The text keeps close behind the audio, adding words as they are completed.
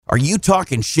Are you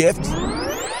talking shift?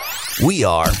 We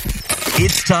are.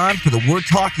 It's time for the We're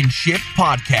Talking Shift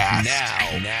podcast.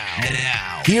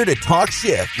 Now. Here to talk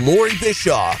shift, Lori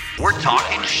Bischoff. We're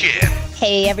Talking Shift.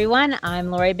 Hey everyone,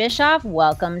 I'm Lori Bischoff.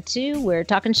 Welcome to We're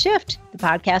Talking Shift, the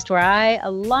podcast where I,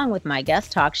 along with my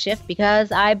guests, talk shift because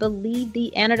I believe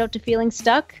the antidote to feeling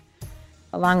stuck,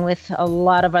 along with a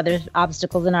lot of other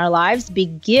obstacles in our lives,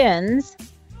 begins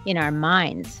in our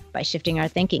minds by shifting our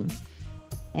thinking.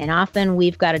 And often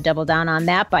we've got to double down on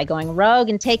that by going rogue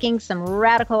and taking some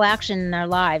radical action in our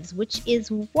lives, which is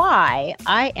why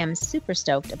I am super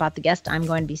stoked about the guest I'm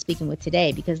going to be speaking with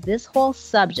today, because this whole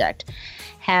subject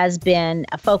has been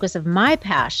a focus of my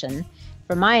passion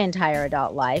for my entire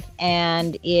adult life.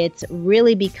 And it's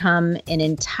really become an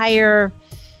entire,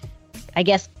 I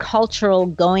guess, cultural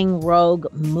going rogue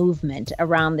movement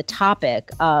around the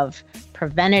topic of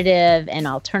preventative and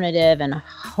alternative and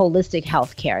holistic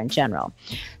healthcare in general.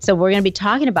 So we're going to be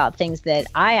talking about things that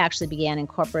I actually began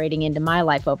incorporating into my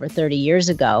life over 30 years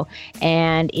ago.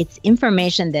 And it's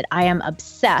information that I am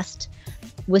obsessed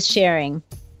with sharing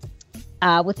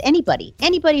with anybody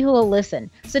who will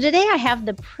listen. So today I have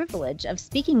the privilege of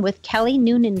speaking with Kelly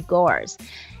Noonan Gores.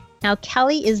 Now,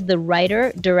 Kelly is the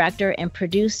writer, director, and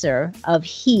producer of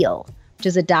Heal, which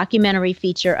is a documentary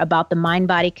feature about the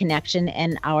mind-body connection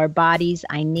and our body's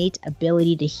innate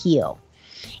ability to heal.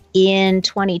 In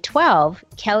 2012,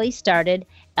 Kelly started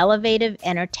Elevative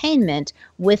Entertainment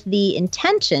with the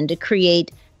intention to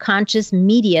create conscious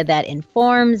media that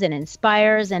informs and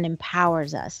inspires and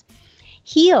empowers us.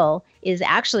 Heal is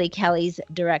actually Kelly's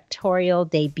directorial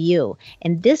debut,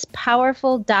 and this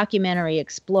powerful documentary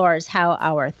explores how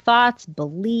our thoughts,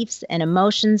 beliefs, and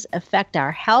emotions affect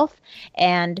our health,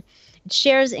 and it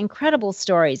shares incredible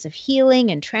stories of healing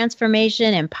and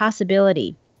transformation and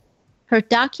possibility. Her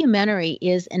documentary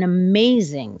is an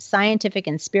amazing scientific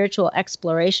and spiritual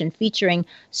exploration featuring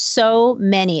so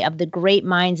many of the great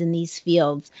minds in these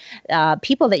fields,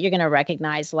 people that you're going to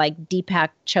recognize like Deepak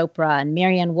Chopra and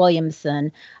Marianne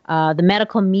Williamson, the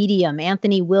medical medium,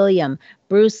 Anthony William,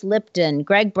 Bruce Lipton,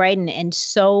 Greg Braden, and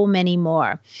so many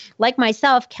more. Like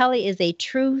myself, Kelly is a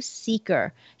true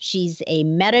seeker. She's a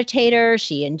meditator.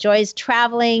 She enjoys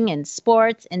traveling and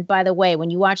sports. And by the way,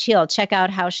 when you watch Heal, check out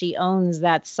how she owns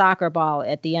that soccer ball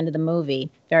at the end of the movie.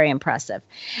 Very impressive.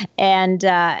 And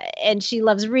she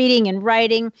loves reading and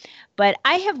writing. But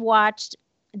I have watched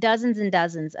dozens and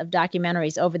dozens of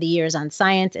documentaries over the years on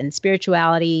science and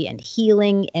spirituality and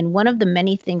healing. And one of the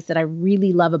many things that I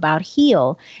really love about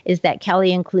Heal is that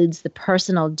Kelly includes the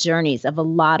personal journeys of a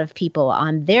lot of people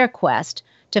on their quest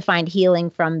to find healing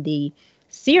from the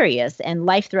serious and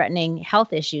life-threatening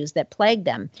health issues that plague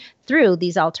them through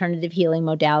these alternative healing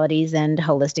modalities and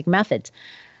holistic methods.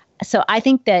 So I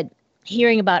think that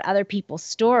hearing about other people's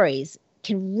stories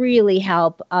can really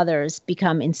help others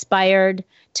become inspired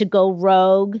to go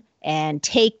rogue and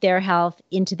take their health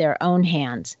into their own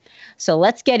hands. So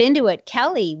let's get into it.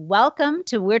 Kelly, welcome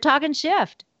to We're Talking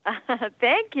Shift.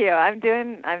 Thank you. I'm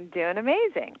doing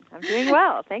amazing. I'm doing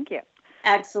well. Thank you.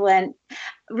 Excellent.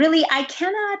 Really, I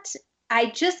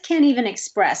just can't even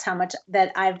express how much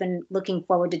that I've been looking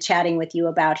forward to chatting with you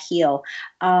about Heal.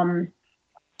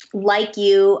 Like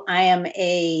you, I am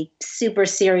a super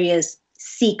serious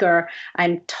seeker.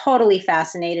 I'm totally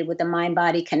fascinated with the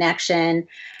mind-body connection.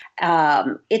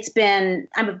 I've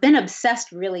been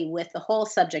obsessed really with the whole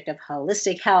subject of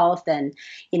holistic health and,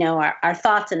 our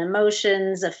thoughts and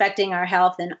emotions affecting our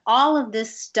health and all of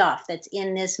this stuff that's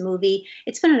in this movie.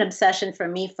 It's been an obsession for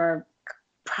me for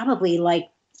probably like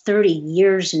 30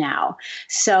 years now.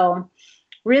 So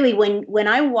really when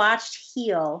I watched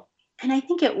Heal, and I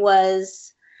think it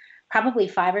was probably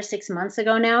 5 or 6 months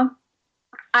ago now,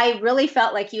 I really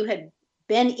felt like you had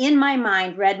been in my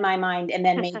mind, read my mind, and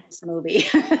then made this movie.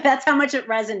 That's how much it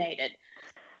resonated.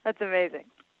 That's amazing.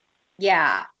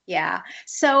 Yeah.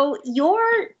 So your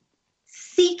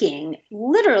seeking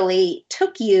literally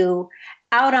took you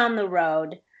out on the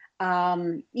road,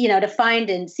 to find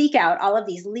and seek out all of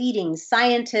these leading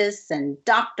scientists and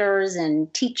doctors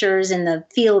and teachers in the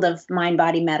field of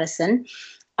mind-body medicine.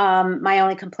 My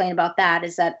only complaint about that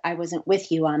is that I wasn't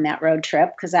with you on that road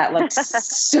trip because that looked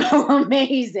so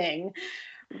amazing.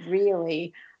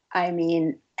 Really. I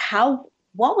mean,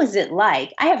 what was it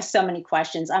like? I have so many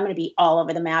questions. I'm going to be all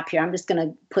over the map here. I'm just going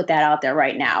to put that out there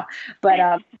right now. But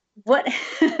what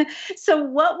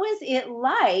was it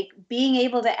like being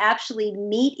able to actually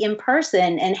meet in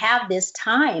person and have this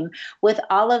time with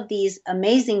all of these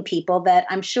amazing people that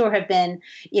I'm sure have been,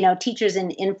 teachers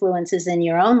and influences in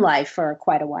your own life for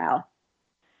quite a while?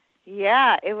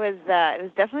 Yeah, it was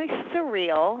definitely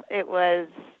surreal. It was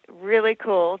really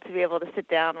cool to be able to sit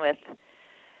down with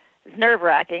was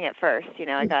nerve-wracking at first.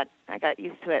 I got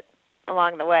used to it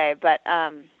along the way, but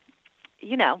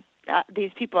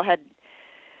these people had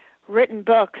written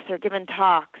books or given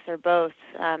talks or both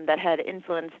that had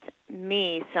influenced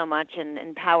me so much and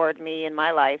empowered me in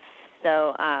my life.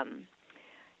 So,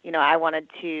 I wanted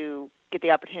to get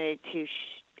the opportunity to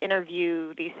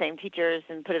interview these same teachers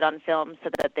and put it on film so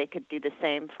that they could do the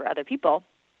same for other people.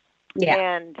 Yeah.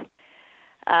 And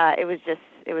it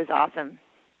was awesome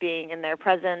being in their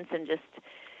presence and just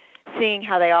seeing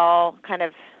how they all kind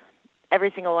of,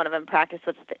 every single one of them practiced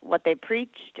what they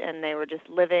preached, and they were just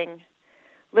living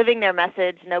their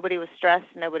message. Nobody was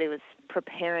stressed. Nobody was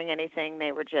preparing anything.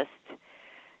 They were just,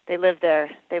 they lived their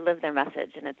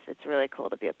message, and it's really cool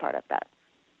to be a part of that.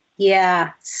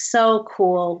 Yeah, so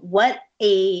cool. What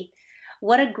a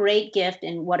great gift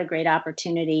and what a great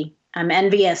opportunity. I'm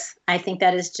envious. I think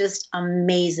that is just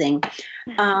amazing.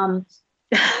 Well,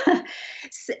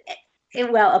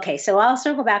 okay, so I'll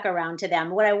circle back around to them.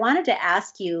 What I wanted to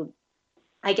ask you,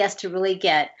 I guess, to really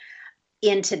get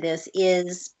into this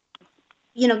is,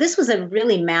 this was a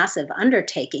really massive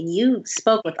undertaking. You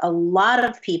spoke with a lot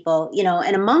of people,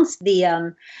 and amongst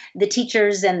the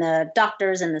teachers and the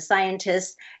doctors and the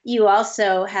scientists, you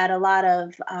also had a lot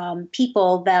of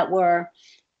people that were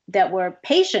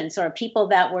patients or people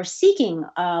that were seeking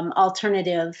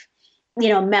alternative,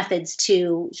 methods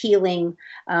to healing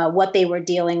what they were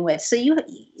dealing with. So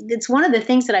it's one of the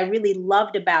things that I really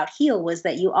loved about Heal was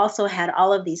that you also had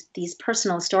all of these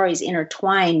personal stories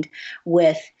intertwined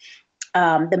with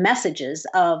the messages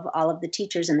of all of the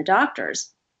teachers and the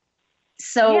doctors.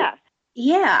 So,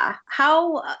 yeah.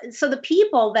 So the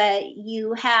people that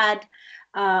you had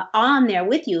on there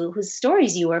with you, whose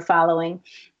stories you were following,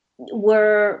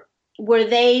 were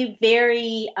they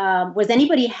very, was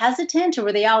anybody hesitant, or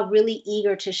were they all really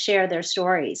eager to share their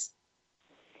stories?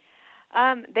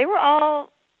 They were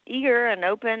all eager and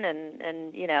open,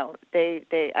 and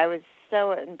I was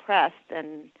so impressed,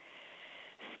 and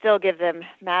still give them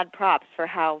mad props for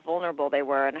how vulnerable they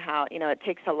were, and how, it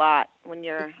takes a lot when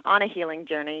you're on a healing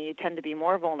journey. You tend to be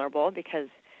more vulnerable because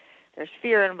there's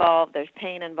fear involved, there's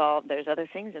pain involved, there's other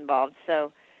things involved.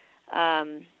 So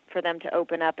for them to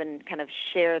open up and kind of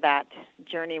share that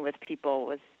journey with people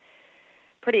was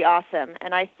pretty awesome.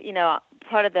 And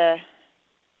part of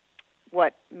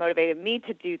what motivated me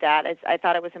to do that is I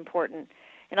thought it was important.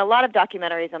 In a lot of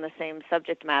documentaries on the same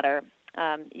subject matter,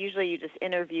 usually you just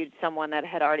interviewed someone that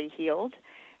had already healed,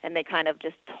 and they kind of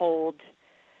just told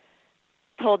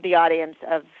the audience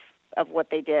of what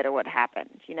they did or what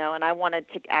happened, and I wanted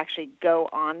to actually go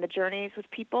on the journeys with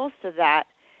people so that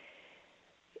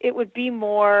it would be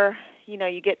more,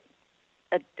 you get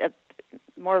a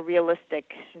more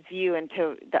realistic view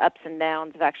into the ups and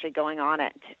downs of actually going on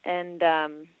it, and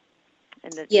the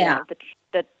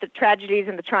tragedies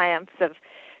and the triumphs of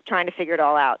trying to figure it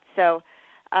all out. So,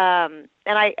 and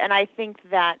I think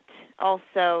that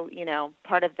also,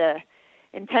 part of the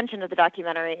intention of the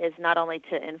documentary is not only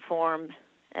to inform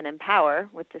and empower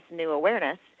with this new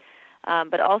awareness,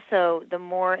 but also the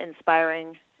more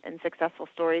inspiring and successful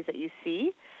stories that you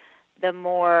see, the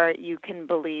more you can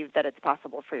believe that it's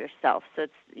possible for yourself. So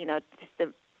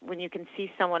it's, when you can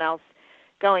see someone else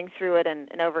going through it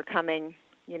and overcoming,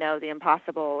 the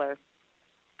impossible, or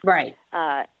right,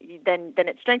 then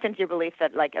it strengthens your belief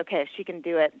that, like, okay, if she can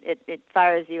do it, it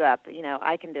fires you up.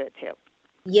 I can do it too.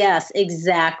 Yes,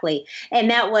 exactly. And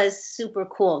that was super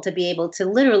cool to be able to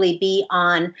literally be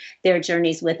on their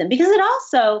journeys with them, because it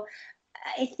also,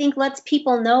 I think, lets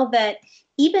people know that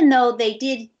even though they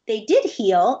did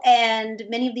heal, and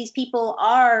many of these people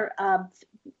are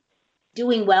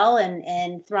doing well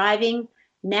and thriving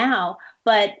now,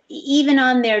 but even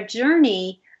on their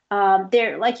journey,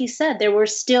 there, like you said, there were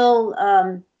still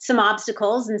some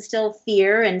obstacles and still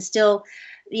fear and still,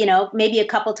 maybe a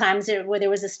couple times where there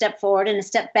was a step forward and a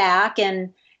step back,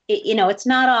 and it's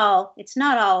not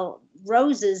all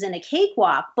roses and a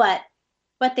cakewalk, but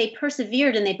they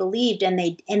persevered and they believed and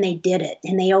they did it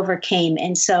and they overcame,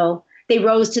 and so they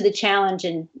rose to the challenge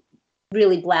and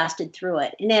really blasted through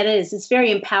it. And it's very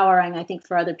empowering, I think,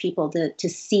 for other people to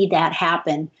see that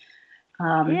happen.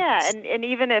 And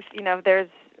even if there's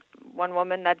one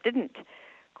woman that didn't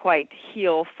quite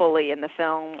heal fully in the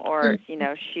film, or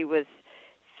she was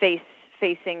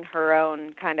facing her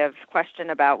own kind of question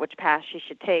about which path she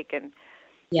should take, and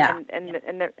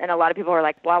a lot of people are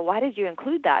like, well, why did you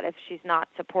include that if she's not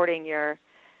supporting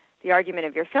the argument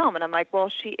of your film? And I'm like, well,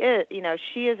 she is,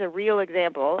 she is a real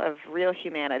example of real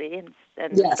humanity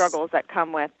and the struggles that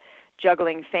come with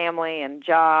juggling family and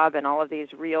job and all of these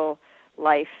real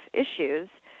life issues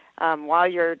while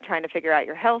you're trying to figure out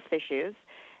your health issues.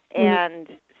 And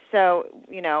so,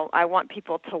 I want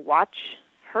people to watch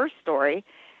her story,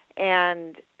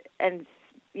 and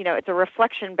it's a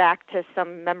reflection back to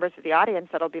some members of the audience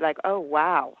that'll be like, oh,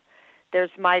 wow,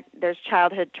 there's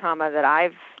childhood trauma that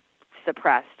I've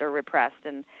suppressed or repressed,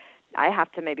 and I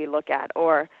have to maybe look at,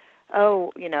 or,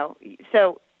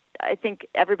 so I think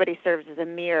everybody serves as a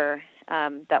mirror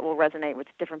that will resonate with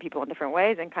different people in different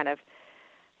ways, and kind of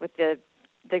with the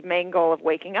main goal of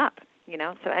waking up, so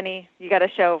you got to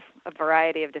show a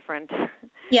variety of different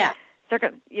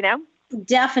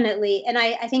Definitely. And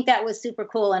I think that was super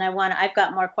cool. And I've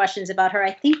got more questions about her.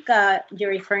 I think you're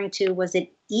referring to, was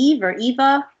it Eve or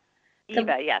Eva?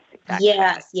 Eva, yes, exactly.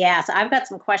 Yes. I've got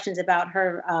some questions about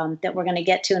her that we're going to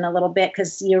get to in a little bit,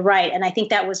 because you're right. And I think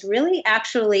that was really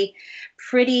actually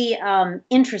pretty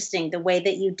interesting, the way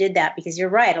that you did that, because you're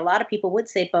right. A lot of people would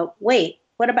say, but wait,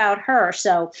 what about her?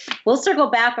 So we'll circle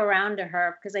back around to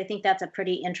her, because I think that's a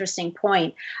pretty interesting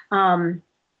point. And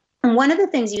one of the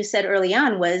things you said early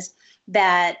on was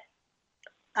that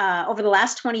over the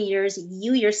last 20 years,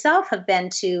 you yourself have been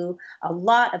to a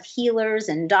lot of healers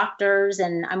and doctors.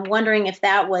 And I'm wondering if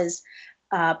that was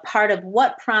part of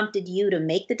what prompted you to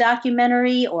make the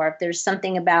documentary, or if there's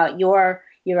something about your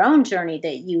own journey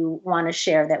that you want to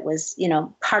share that was,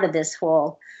 part of this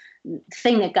whole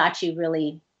thing that got you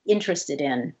really interested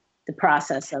in the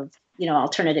process of,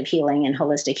 alternative healing and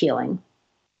holistic healing.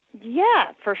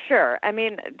 Yeah, for sure. I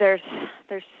mean, there's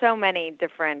so many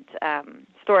different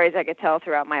stories I could tell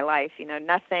throughout my life.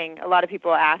 A lot of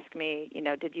people ask me,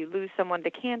 did you lose someone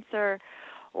to cancer,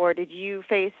 or did you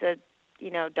face a,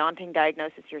 daunting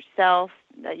diagnosis yourself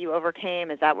that you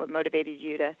overcame? Is that what motivated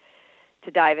you to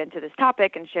dive into this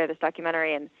topic and share this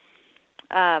documentary? And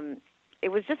it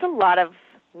was just a lot of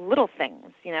little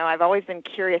things. I've always been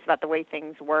curious about the way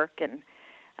things work, and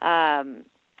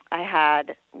I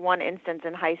had one instance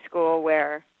in high school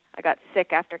where I got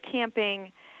sick after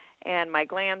camping, and my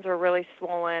glands were really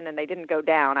swollen, and they didn't go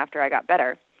down after I got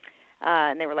better.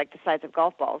 And they were like the size of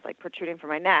golf balls, like protruding from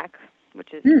my neck,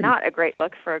 which is not a great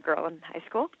look for a girl in high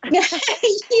school. Yeah.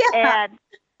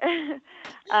 And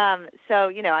so,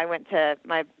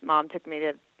 my mom took me to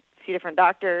a few different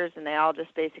doctors, and they all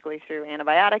just basically threw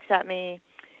antibiotics at me.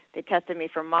 They tested me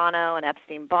for mono and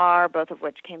Epstein-Barr, both of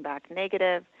which came back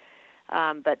negative.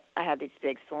 But I had these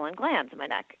big swollen glands in my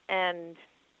neck. And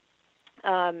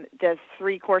the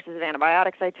 3 courses of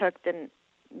antibiotics I took didn't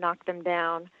knock them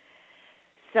down.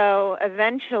 So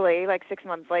eventually, like 6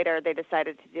 months later, they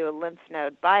decided to do a lymph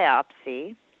node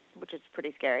biopsy, which is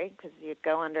pretty scary because you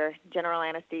go under general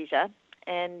anesthesia.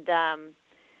 And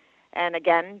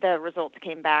again, the results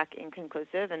came back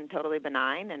inconclusive and totally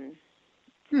benign, and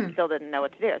still didn't know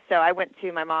what to do. So I went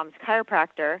to my mom's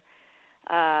chiropractor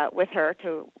with her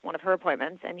to one of her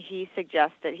appointments, and he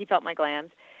felt my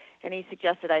glands, and he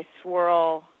suggested I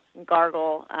swirl and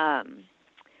gargle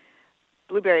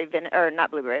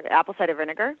apple cider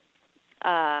vinegar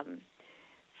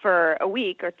for a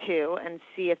week or 2 and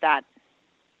see if that,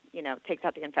 takes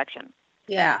out the infection.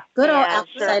 Yeah, good old apple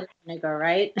cider vinegar,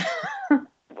 right?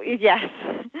 Yes.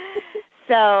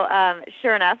 So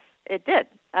sure enough, it did.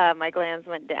 My glands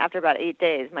after about 8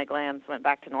 days, my glands went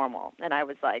back to normal. And I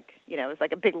was like, it was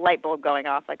like a big light bulb going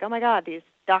off, like, oh my God, these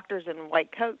doctors in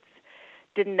white coats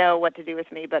didn't know what to do with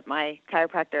me, but my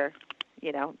chiropractor,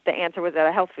 the answer was at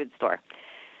a health food store.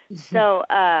 Mm-hmm. So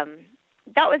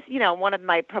that was, one of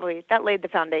that laid the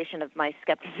foundation of my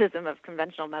skepticism of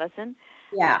conventional medicine,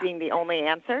 being the only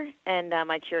answer, and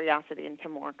my curiosity into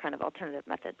more kind of alternative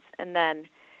methods. And then,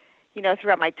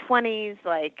 throughout my 20s,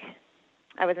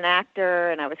 I was an actor,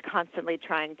 and I was constantly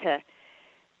trying to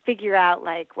figure out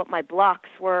what my blocks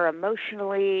were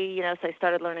emotionally, so I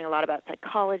started learning a lot about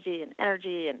psychology and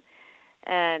energy,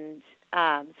 and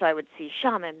so I would see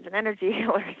shamans and energy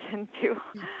healers and do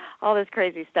all this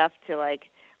crazy stuff to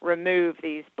remove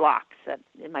these blocks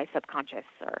in my subconscious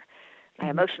or my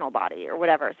emotional body or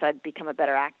whatever, so I'd become a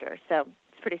better actor. So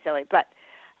it's pretty silly, but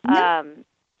I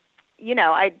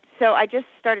just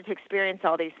started to experience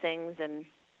all these things and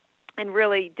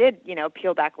really did,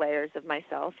 peel back layers of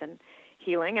myself and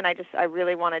healing. And I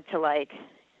really wanted to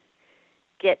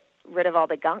get rid of all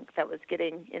the gunk that was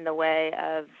getting in the way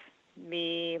of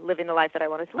me living the life that I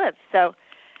wanted to live. So,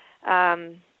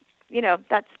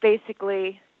 that's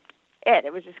basically it.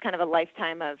 It was just kind of a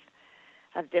lifetime of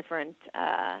different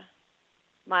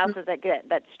milestones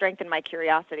that strengthened my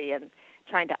curiosity and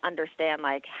trying to understand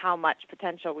how much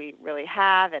potential we really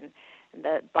have and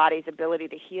the body's ability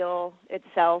to heal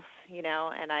itself,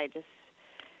 and I just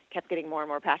kept getting more and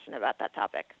more passionate about that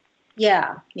topic.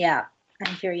 Yeah, I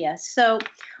hear you. So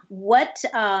what,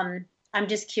 I'm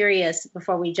just curious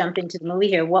before we jump into the movie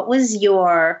here, what was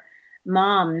your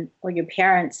mom or your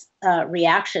parents'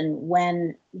 reaction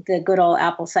when the good old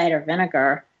apple cider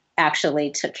vinegar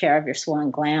actually took care of your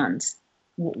swollen glands?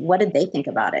 What did they think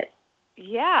about it?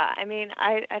 Yeah, I mean,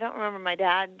 I don't remember my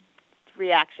dad's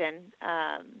reaction.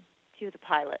 He was a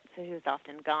pilot, so he was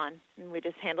often gone, and we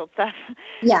just handled stuff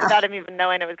without him even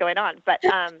knowing it was going on. But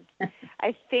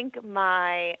I think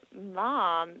my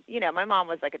mom, my mom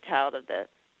was like a child of the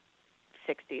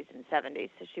 60s and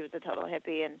 70s, so she was a total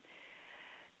hippie, and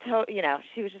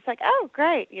she was just like, oh,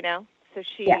 great, so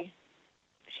she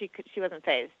wasn't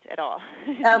phased at all.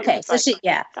 Okay, so awesome.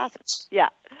 Yeah,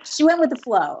 she went with the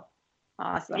flow.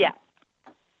 Awesome. Yeah,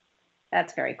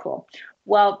 that's very cool.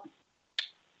 Well,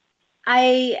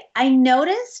 I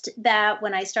noticed that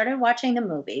when I started watching the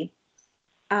movie,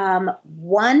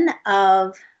 one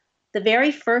of the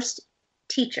very first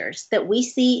teachers that we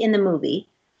see in the movie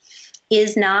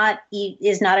is not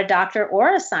a doctor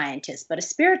or a scientist, but a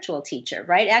spiritual teacher,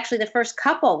 right? Actually, the first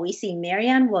couple, we see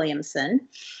Marianne Williamson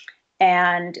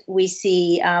and we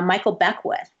see Michael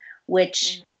Beckwith,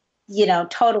 which,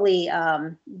 totally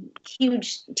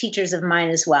huge teachers of mine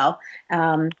as well.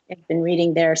 I've been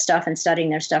reading their stuff and studying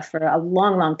their stuff for a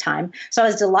long, long time. So I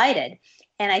was delighted.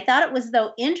 And I thought it was,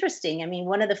 though, interesting. I mean,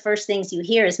 one of the first things you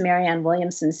hear is Marianne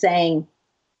Williamson saying,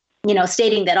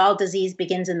 stating that all disease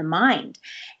begins in the mind.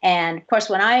 And of course,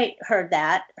 when I heard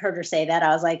her say that, I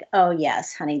was like, oh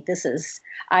yes, honey,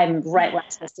 I'm right where I'm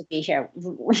supposed to be here.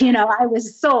 I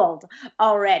was sold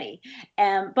already.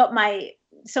 But my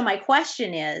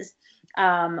question is,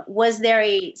 was there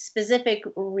a specific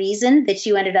reason that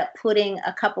you ended up putting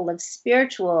a couple of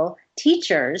spiritual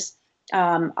teachers,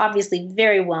 obviously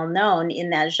very well known in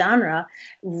that genre,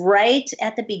 right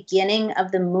at the beginning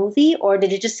of the movie, or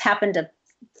did it just happen to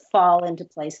fall into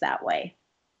place that way?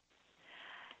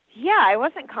 Yeah, I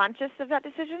wasn't conscious of that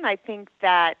decision. I think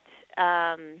that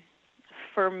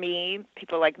for me,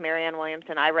 people like Marianne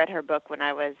Williamson, I read her book when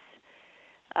I was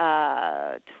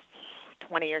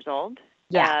 20 years old,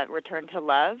 Return to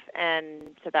Love,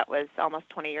 and so that was almost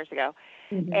 20 years ago.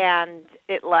 Mm-hmm. And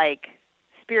it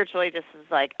spiritually just was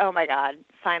like, oh my God,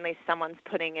 finally someone's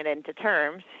putting it into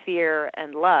terms, fear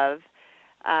and love,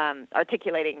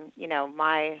 articulating,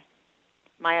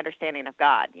 my understanding of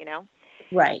God,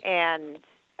 Right. And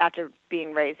after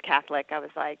being raised Catholic, I was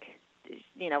like,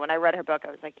 when I read her book, I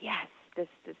was like, yes, this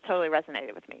totally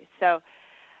resonated with me. So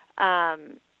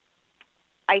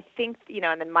I think,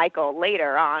 and then Michael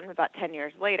later on, about 10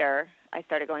 years later, I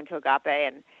started going to Agape,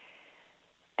 and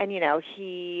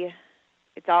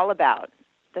it's all about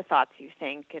the thoughts you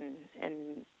think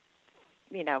and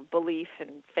belief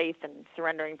and faith and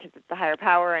surrendering to the higher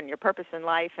power and your purpose in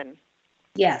life. And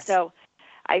yes. So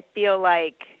I feel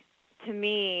like, to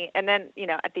me, and then,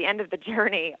 at the end of the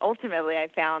journey, ultimately I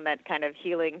found that kind of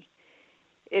healing,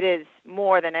 it is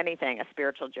more than anything a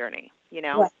spiritual journey,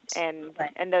 Right.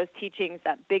 And those teachings,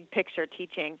 that big picture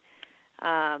teaching,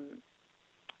 and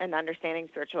understanding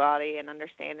spirituality and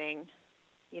understanding,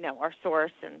 our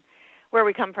source and where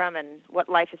we come from and what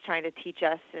life is trying to teach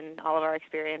us and all of our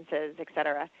experiences, et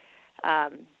cetera,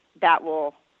 that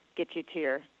will get you to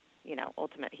your,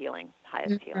 ultimate healing,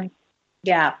 highest Mm-hmm. healing.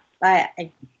 Yeah, I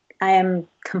am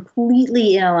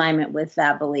completely in alignment with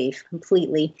that belief,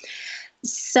 completely.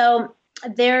 So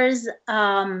there's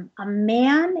a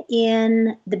man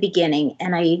in the beginning,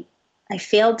 and I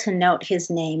failed to note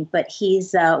his name, but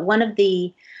he's one of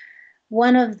the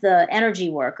energy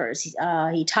workers.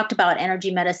 He talked about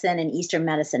energy medicine and Eastern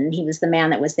medicine, and he was the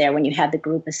man that was there when you had the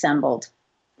group assembled.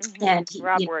 Mm-hmm. And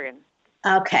Rob Morgan.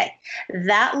 Okay.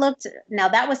 That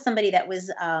was somebody that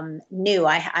was new.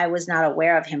 I was not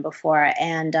aware of him before.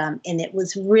 And it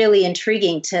was really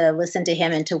intriguing to listen to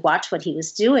him and to watch what he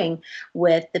was doing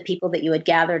with the people that you had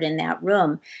gathered in that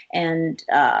room. And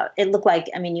it looked like,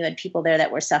 you had people there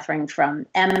that were suffering from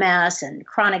MS and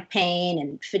chronic pain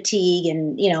and fatigue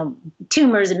and,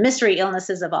 tumors and mystery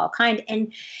illnesses of all kind.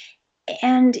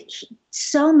 And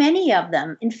so many of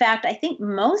them, in fact, I think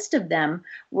most of them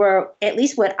were at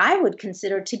least what I would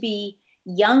consider to be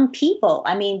young people.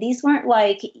 These weren't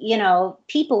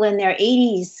people in their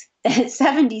 80s,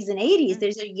 70s and 80s.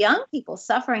 These are young people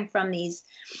suffering from these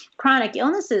chronic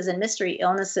illnesses and mystery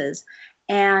illnesses.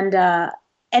 And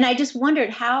I just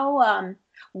wondered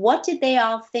what did they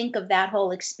all think of that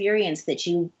whole experience that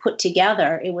you put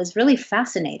together? It was really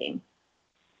fascinating.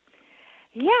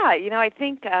 Yeah, I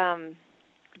think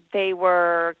they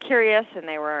were curious and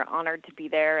they were honored to be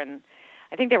there, and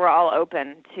I think they were all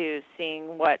open to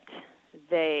seeing what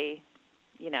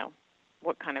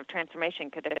what kind of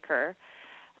transformation could occur.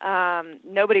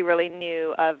 Nobody really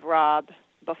knew of Rob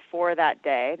before that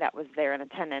day that was there in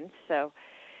attendance, so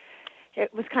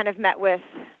it was kind of met with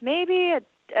maybe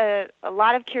a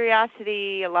lot of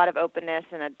curiosity, a lot of openness,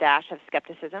 and a dash of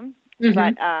skepticism. Mm-hmm.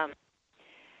 But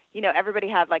everybody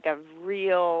had like a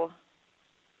real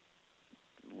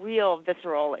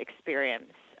visceral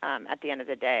experience at the end of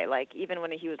the day. Like even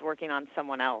when he was working on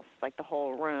someone else, like the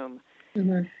whole room Mm-hmm.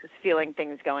 was feeling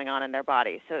things going on in their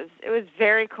body. So it was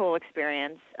very cool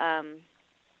experience. And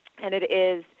it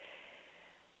is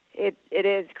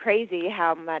crazy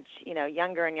how much,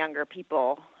 younger and younger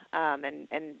people, and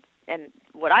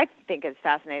what I think is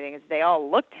fascinating is they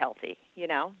all looked healthy, They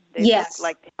Yes. look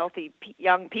like healthy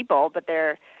young people, but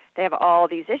they have all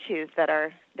these issues that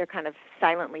they're kind of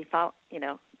silently,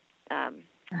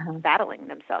 battling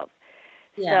themselves.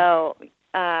 Yeah. So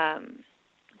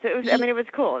it was, it was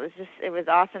cool. It was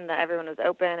awesome that everyone was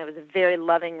open. It was a very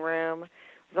loving room.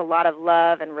 There was a lot of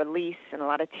love and release and a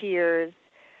lot of tears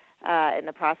in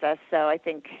the process. So I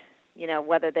think,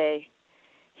 whether they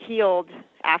healed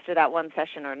after that one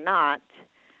session or not,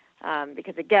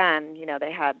 because again,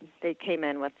 they came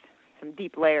in with some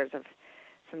deep layers of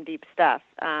some deep stuff.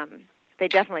 They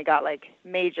definitely got like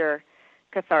major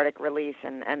cathartic release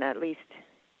and at least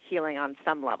healing on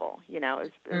some level. It was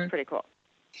pretty cool.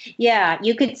 Yeah,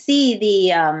 you could see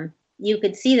the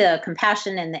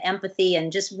compassion and the empathy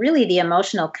and just really the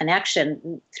emotional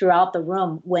connection throughout the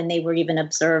room when they were even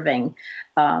observing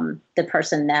the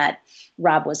person that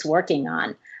Rob was working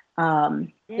on.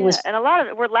 And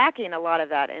we're lacking a lot of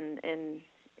that in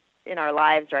our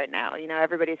lives right now.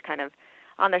 Everybody's kind of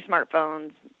on their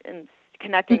smartphones and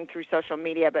connecting through social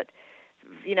media, but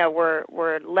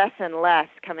we're less and less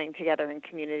coming together in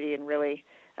community and really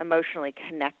emotionally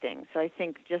connecting. So I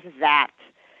think just that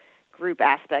group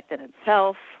aspect in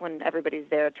itself, when everybody's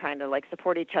there trying to like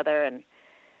support each other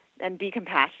and be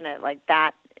compassionate, like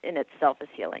that in itself is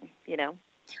healing,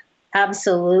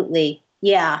 Absolutely.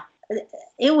 Yeah.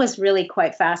 It was really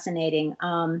quite fascinating.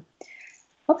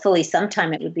 Hopefully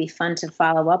sometime it would be fun to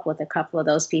follow up with a couple of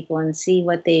those people and see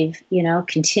what they've,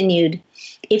 continued,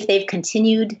 if they've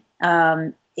continued,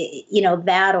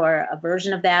 that or a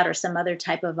version of that or some other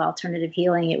type of alternative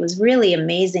healing. It was really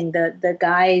amazing. The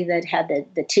guy that had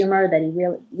the tumor that he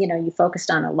really, you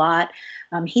focused on a lot,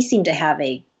 he seemed to have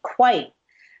a quite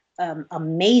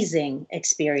amazing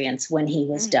experience when he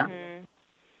was done.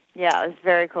 Yeah, it was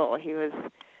very cool. He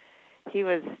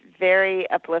was very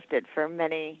uplifted for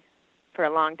a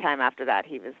long time after that.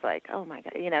 He was like, oh my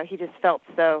God, he just felt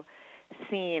so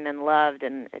seen and loved,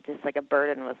 and it just like a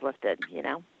burden was lifted,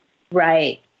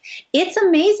 Right. It's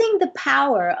amazing the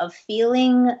power of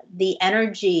feeling the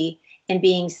energy and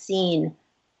being seen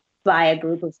by a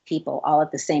group of people all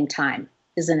at the same time,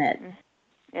 isn't it?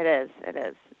 It is.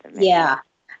 It's amazing. Yeah.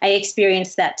 I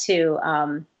experienced that too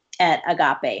at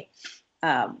Agape.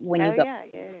 When you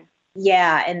go.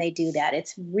 Yeah, and they do that.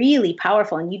 It's really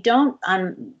powerful, and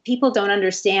people don't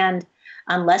understand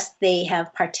unless they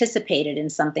have participated in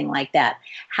something like that,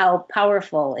 how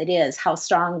powerful it is, how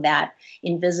strong that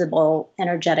invisible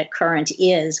energetic current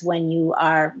is when you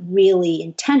are really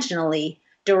intentionally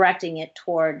directing it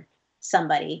toward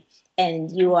somebody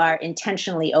and you are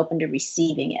intentionally open to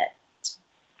receiving it.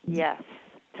 Yes,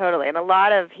 totally. And a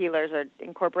lot of healers are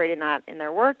incorporating that in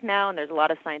their work now, and there's a lot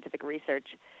of scientific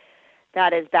research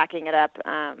that is backing it up,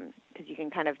 because you can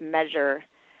kind of measure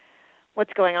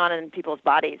what's going on in people's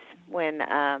bodies when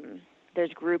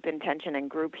there's group intention and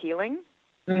group healing.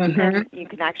 Mm-hmm. And you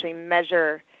can actually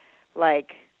measure,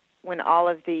 like, when all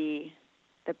of the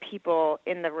people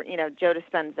in the, Joe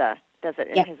Dispenza does it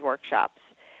in his workshops,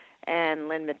 and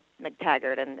Lynn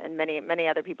McTaggart and many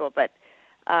other people, but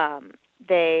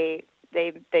they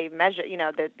measure,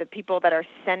 the people that are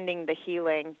sending the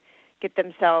healing get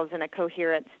themselves in a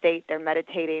coherent state. They're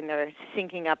meditating, they're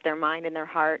syncing up their mind and their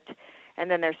heart, and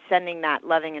then they're sending that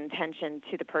loving intention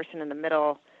to the person in the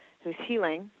middle who's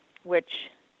healing, which,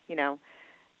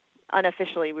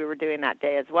 unofficially we were doing that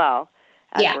day as well,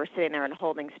 as we're sitting there and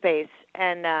holding space.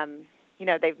 And,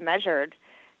 they've measured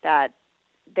that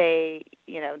they're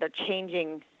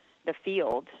changing the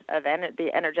field of the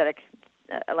energetic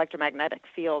electromagnetic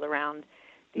field around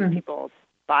these people's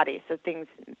bodies. So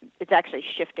it's actually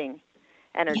shifting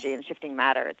energy and shifting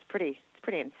matter. It's pretty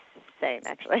insane,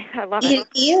 actually. I love it.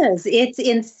 It is. It's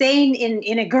insane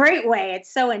in a great way. It's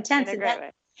so intense. In a great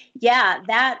way. Yeah,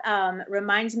 that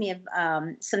reminds me of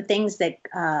some things that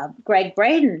Greg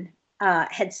Braden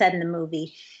had said in the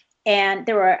movie. And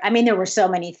there were so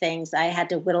many things. I had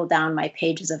to whittle down my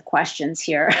pages of questions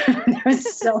here. There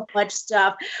was so much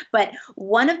stuff. But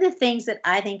one of the things that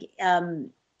I think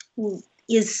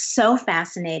is so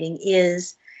fascinating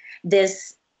is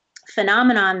this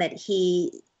phenomenon that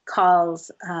he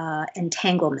calls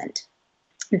entanglement.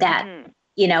 that,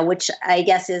 which I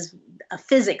guess is a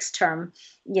physics term,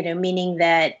 meaning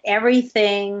that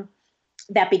everything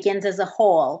that begins as a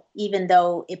whole, even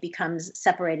though it becomes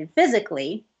separated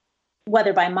physically,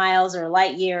 whether by miles or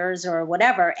light years or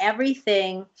whatever,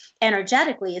 everything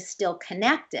energetically is still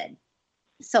connected.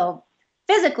 So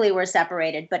physically we're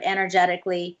separated, but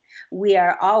energetically we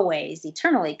are always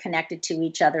eternally connected to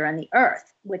each other on the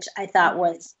earth, which I thought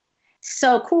was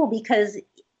so cool because,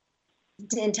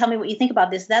 and tell me what you think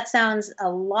about this, that sounds a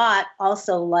lot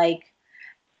also like,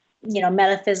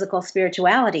 metaphysical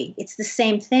spirituality. It's the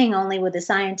same thing, only with a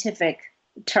scientific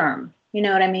term. You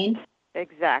know what I mean?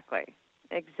 Exactly.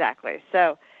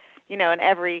 So, in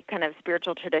every kind of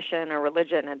spiritual tradition or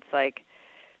religion, it's like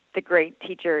the great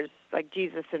teachers like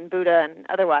Jesus and Buddha and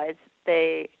otherwise,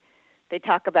 they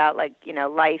talk about like,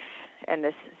 life and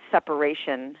this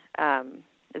separation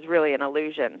is really an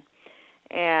illusion.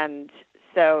 And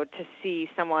so to see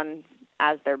someone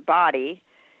as their body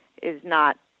is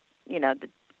not, the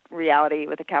reality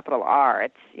with a capital R.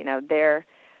 It's,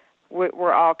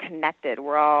 we're all connected.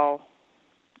 We're all,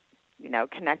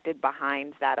 connected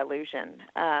behind that illusion.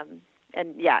 And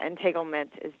yeah,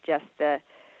 entanglement is just the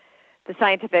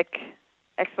scientific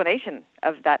explanation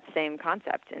of that same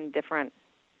concept in different,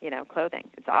 clothing.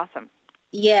 It's awesome.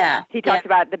 Yeah. He talks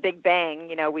about the Big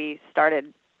Bang. We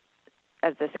started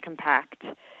as this compact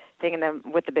thing, and then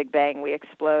with the Big Bang, we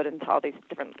explode into all these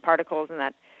different particles, and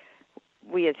that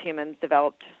we as humans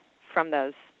developed from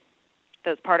those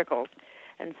particles.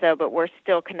 And so, but we're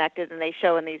still connected, and they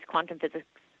show in these quantum physics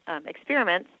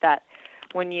experiments that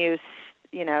when you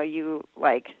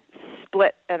like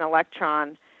split an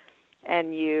electron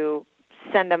and you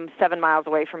send them 7 miles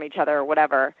away from each other or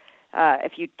whatever,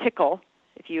 if you tickle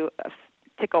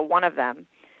one of them,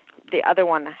 the other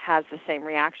one has the same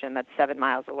reaction that's 7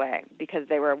 miles away because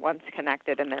they were once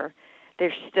connected, and they're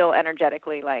still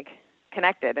energetically like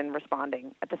connected and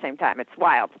responding at the same time. It's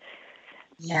wild.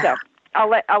 Yeah. So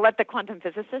I'll let the quantum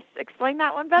physicists explain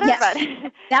that one better. Yes. But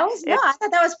I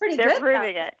thought that was pretty good. They're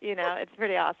proving it. It's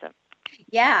pretty awesome.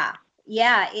 Yeah.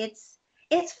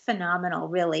 It's phenomenal,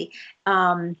 really.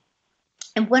 And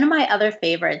one of my other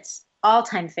favorites,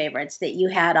 all-time favorites that you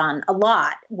had on a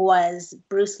lot was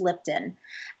Bruce Lipton.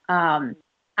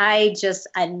 I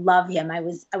love him. I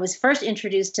was first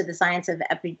introduced to the science of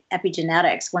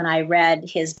epigenetics when I read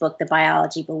his book, The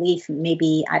Biology Belief,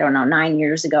 maybe, 9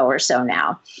 years ago or so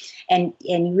now. And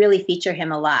you really feature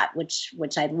him a lot, which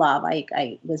I love.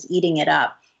 I was eating it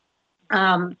up.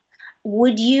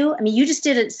 You just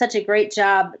did such a great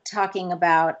job talking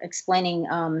about explaining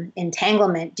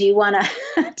entanglement. Do you want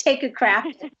to take a crack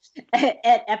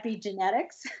at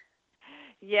epigenetics?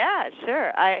 Yeah,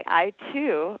 sure. I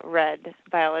too read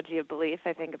Biology of Belief,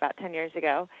 I think about 10 years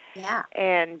ago. Yeah.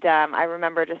 And I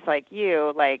remember just like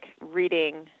you, like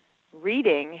reading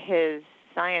his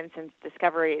science and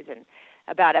discoveries and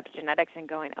about epigenetics and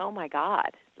going, oh my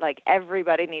God, like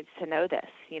everybody needs to know this,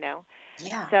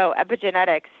 Yeah. So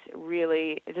epigenetics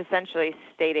really is essentially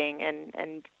stating,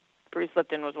 and Bruce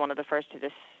Lipton was one of the first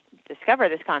to discover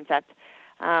this concept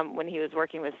when he was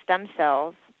working with stem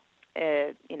cells,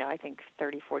 I think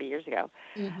 30, 40 years ago.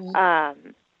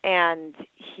 Mm-hmm. And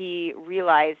he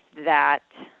realized that,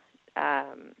 our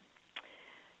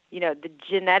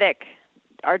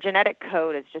genetic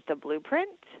code is just a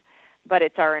blueprint, but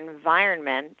it's our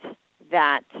environment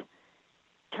that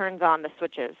turns on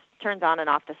and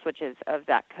off the switches of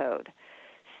that code.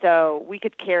 So we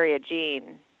could carry a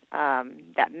gene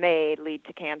that may lead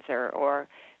to cancer or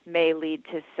may lead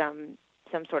to some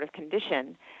sort of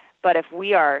condition, but if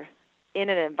we are in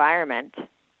an environment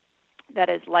that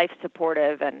is life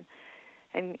supportive and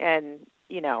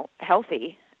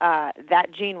healthy,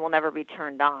 that gene will never be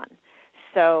turned on.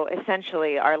 So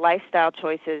essentially our lifestyle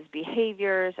choices,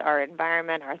 behaviors, our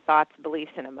environment, our thoughts,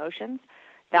 beliefs, and emotions,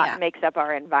 that makes up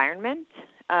our environment.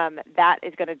 That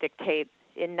is going to dictate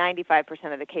in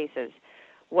 95% of the cases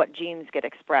what genes get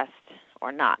expressed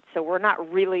or not. So we're not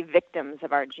really victims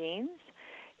of our genes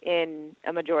in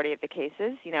a majority of the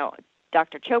cases.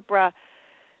 Dr. Chopra,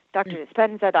 Dr.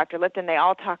 Dispenza, Dr. Lipton, they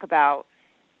all talk about,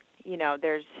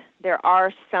 there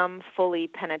are some fully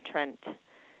penetrant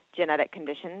genetic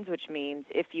conditions, which means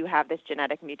if you have this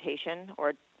genetic mutation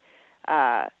or,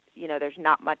 there's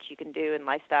not much you can do in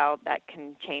lifestyle that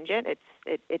can change it.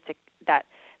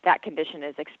 That condition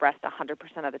is expressed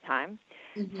 100% of the time.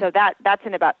 Mm-hmm. So that's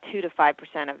in about 2 to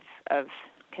 5% of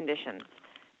conditions.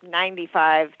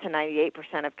 95 to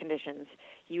 98% of conditions,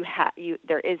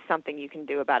 there is something you can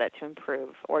do about it to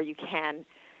improve, or you can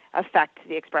affect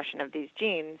the expression of these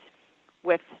genes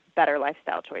with better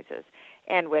lifestyle choices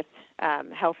and with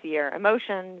healthier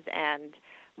emotions and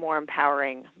more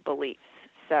empowering beliefs.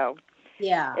 So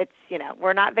Yeah. it's,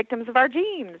 we're not victims of our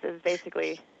genes is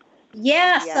basically.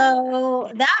 Yeah.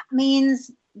 So that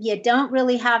means you don't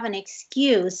really have an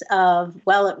excuse of,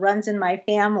 well, it runs in my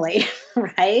family,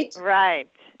 right? Right.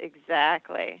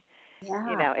 Exactly.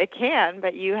 Yeah. It can,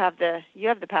 but you have the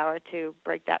power to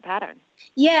break that pattern.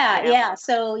 Yeah. Yeah.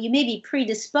 So you may be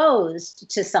predisposed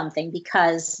to something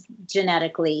because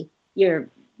genetically your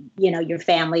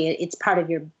family, it's part of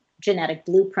your genetic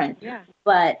blueprint. Yeah.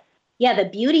 But yeah, the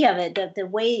beauty of it,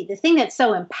 the thing that's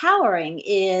so empowering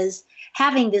is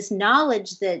having this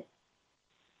knowledge that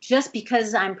just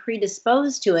because I'm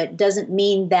predisposed to it doesn't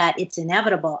mean that it's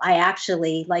inevitable. I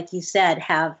actually, like you said,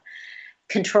 have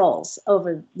controls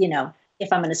over,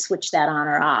 if I'm going to switch that on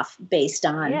or off based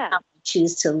on how I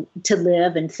choose to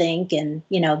live and think and,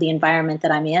 the environment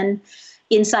that I'm in,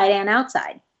 inside and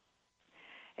outside.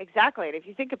 Exactly. And if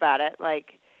you think about it,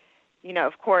 like,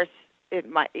 of course, it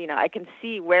might, I can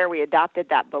see where we adopted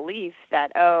that belief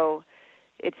that, oh,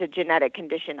 it's a genetic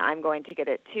condition, I'm going to get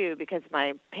it too because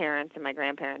my parents and my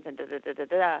grandparents and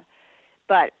da-da-da-da-da.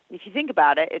 But if you think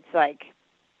about it, it's like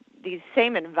these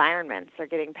same environments are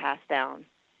getting passed down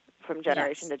from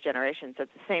generation to generation. So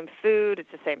it's the same food,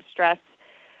 it's the same stress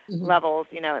levels,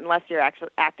 unless you're actually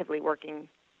actively working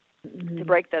to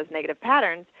break those negative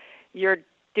patterns, you're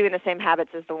doing the same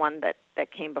habits as the one that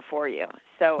came before you.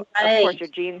 So, of course, your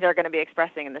genes are going to be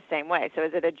expressing in the same way. So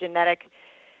is it a genetic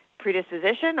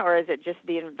predisposition or is it just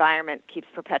the environment keeps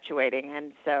perpetuating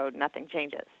and so nothing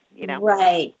changes,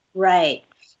 Right.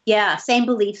 Yeah, same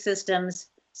belief systems,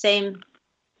 same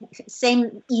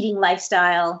eating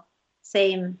lifestyle,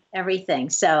 same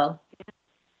everything. So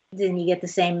then you get the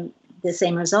same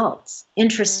results.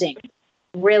 Interesting.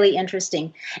 Really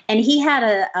interesting. And he had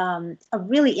a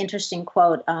really interesting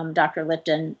quote, Dr.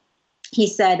 Lipton. He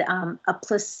said, a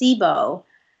placebo,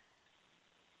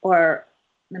 or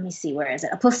let me see, where is it?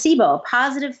 A placebo,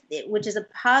 positive, which is a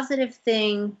positive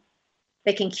thing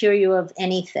that can cure you of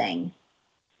anything.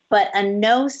 But a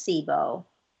nocebo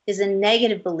is a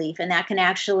negative belief, and that can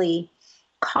actually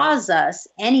cause us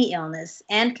any illness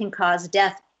and can cause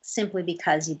death simply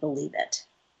because you believe it.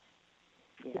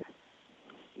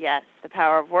 Yes, the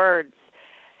power of words.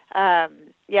 So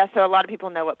a lot of people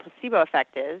know what placebo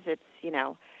effect is. It's,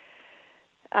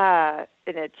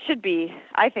 and it should be,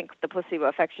 I think the placebo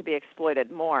effect should be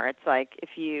exploited more. It's like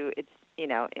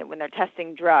when they're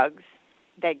testing drugs,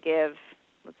 let's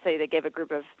say they give a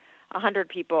group of 100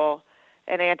 people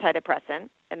an antidepressant,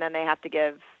 and then they have to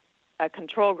give a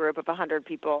control group of 100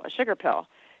 people a sugar pill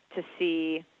to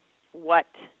see what,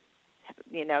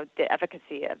 the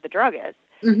efficacy of the drug is.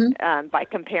 By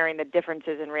comparing the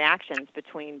differences in reactions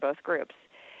between both groups.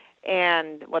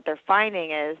 And what they're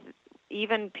finding is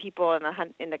even people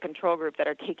in the control group that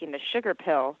are taking the sugar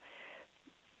pill,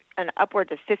 and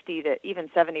upwards of 50 to even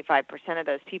 75% of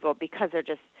those people, because they're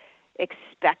just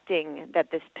expecting that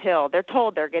this pill, they're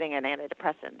told they're getting an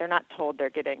antidepressant. They're not told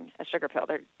they're getting a sugar pill.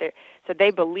 So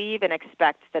they believe and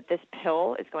expect that this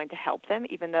pill is going to help them,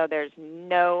 even though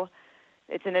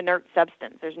it's an inert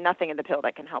substance. There's nothing in the pill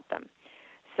that can help them.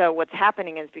 So what's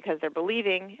happening is because they're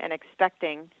believing and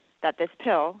expecting that this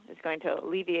pill is going to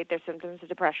alleviate their symptoms of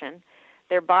depression,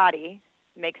 their body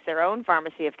makes their own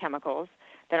pharmacy of chemicals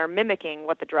that are mimicking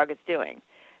what the drug is doing.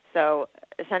 So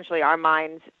essentially our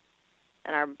minds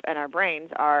and our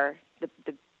brains are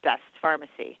the best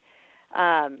pharmacy.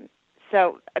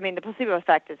 So, the placebo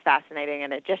effect is fascinating,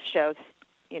 and it just shows,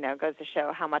 goes to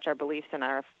show how much our beliefs and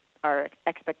our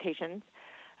expectations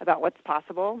about what's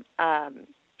possible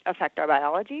affect our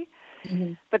biology.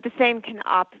 But the same can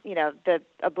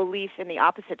a belief in the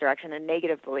opposite direction, a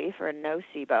negative belief or a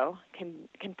nocebo,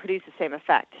 can produce the same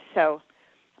effect. So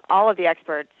all of the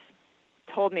experts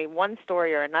told me one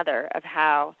story or another of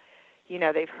how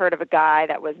they've heard of a guy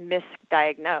that was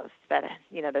misdiagnosed, that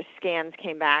their scans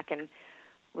came back and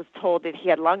was told that he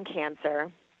had lung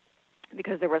cancer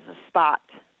because there was a spot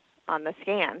on the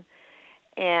scan,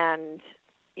 and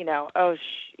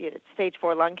it's stage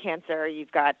 4 lung cancer,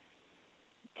 you've got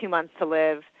 2 months to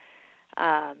live,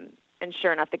 and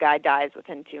sure enough, the guy dies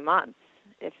within 2 months,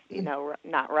 if,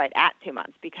 not right at 2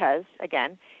 months, because,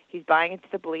 again, he's buying into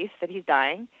the belief that he's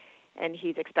dying, and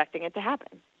he's expecting it to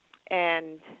happen.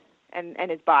 And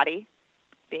his body,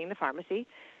 being the pharmacy,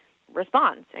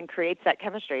 responds and creates that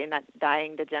chemistry and that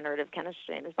dying degenerative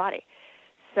chemistry in his body.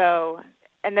 So,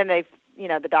 and then the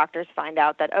doctors find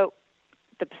out that,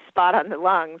 the spot on the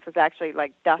lungs was actually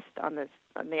like dust on the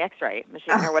X-ray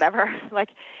machine or whatever. Like,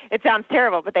 it sounds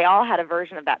terrible, but they all had a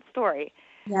version of that story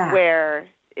where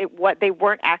they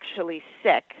weren't actually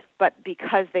sick, but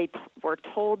because they were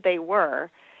told they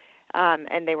were,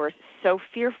 And they were so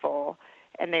fearful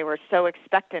and they were so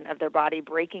expectant of their body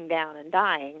breaking down and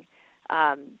dying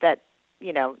that,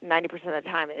 90% of the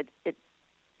time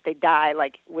they die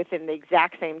like within the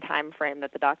exact same time frame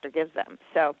that the doctor gives them.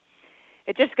 So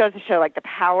it just goes to show like the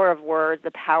power of words,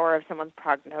 the power of someone's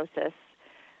prognosis.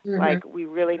 Mm-hmm. Like we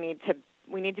really need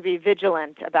to be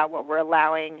vigilant about what we're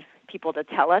allowing people to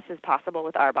tell us is possible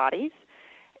with our bodies,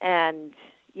 and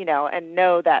and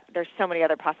know that there's so many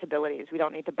other possibilities. We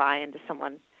don't need to buy into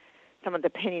someone's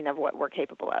opinion of what we're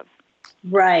capable of.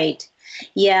 Right.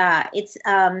 Yeah. It's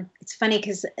funny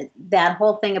because that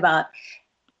whole thing about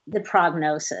the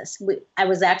prognosis. I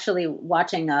was actually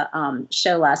watching a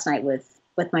show last night with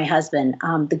my husband,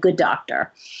 The Good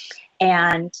Doctor,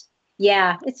 and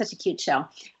yeah, it's such a cute show.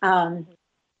 But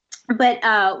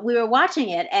we were watching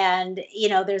it, and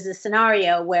there's a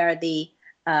scenario where the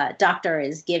doctor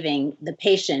is giving the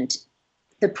patient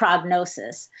the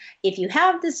prognosis. If you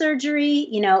have the surgery,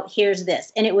 here's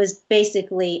this. And it was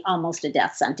basically almost a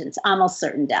death sentence, almost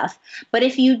certain death. But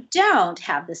if you don't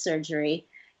have the surgery,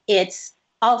 it's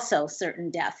also certain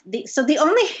death.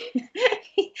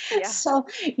 So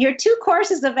your two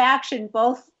courses of action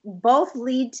both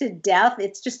lead to death.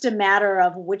 It's just a matter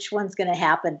of which one's going to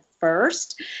happen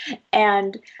first.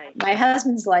 And my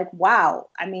husband's like, wow,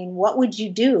 I mean, what would you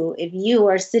do if you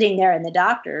are sitting there in the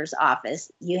doctor's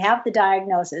office? You have the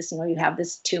diagnosis, you have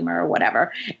this tumor or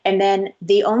whatever. And then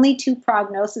the only two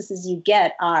prognoses you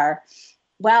get are,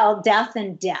 well, death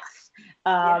and death.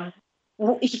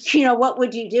 What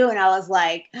would you do? And I was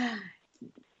like,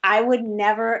 I would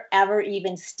never, ever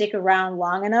even stick around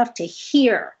long enough to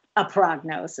hear a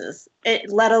prognosis,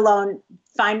 let alone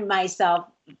find myself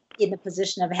in the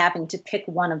position of having to pick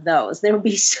one of those. There would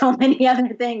be so many other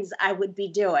things I would be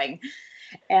doing.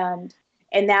 And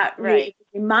that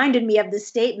reminded me of the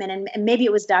statement, and maybe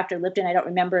it was Dr. Lipton, I don't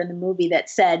remember, in the movie, that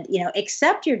said,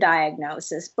 accept your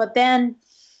diagnosis, but then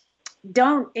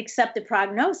don't accept the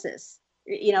prognosis.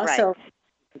 Right. So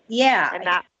yeah. And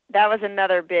that was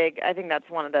another big, I think that's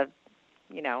one of the,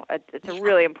 it's a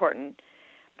really important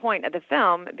point of the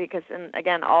film, because, and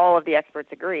again, all of the experts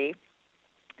agree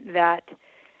that,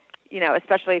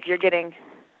 especially if you're getting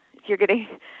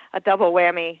a double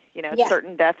whammy,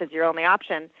 certain death is your only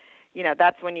option,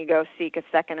 that's when you go seek a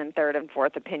second and third and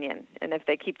fourth opinion. And if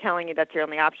they keep telling you that's your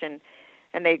only option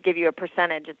and they give you a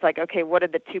percentage, it's like, okay, what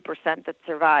did the 2% that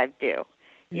survived do?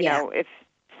 If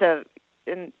so,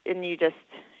 and you just,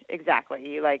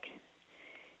 exactly,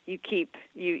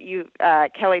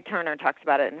 Kelly Turner talks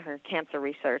about it in her cancer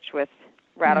research with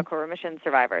radical remission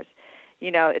survivivors.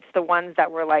 It's the ones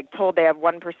that were told they have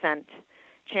 1%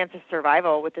 chance of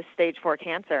survival with this stage 4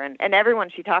 cancer. And everyone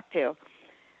she talked to,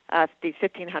 these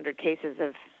 1,500 cases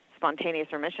of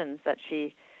spontaneous remissions that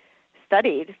she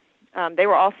studied, they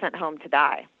were all sent home to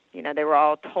die. They were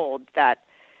all told that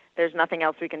there's nothing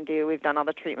else we can do. We've done all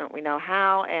the treatment we know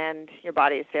how, and your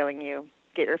body is failing you.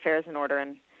 Get your affairs in order,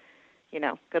 and,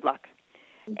 good luck.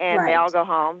 And They all go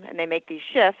home, and they make these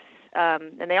shifts,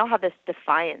 and they all have this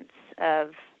defiance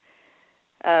of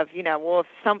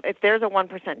if there's a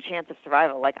 1% chance of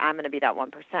survival, I'm going to be that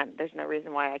 1%. There's no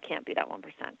reason why I can't be that 1%.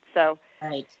 So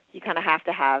you kind of have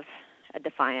to have a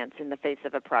defiance in the face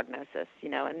of a prognosis,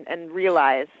 and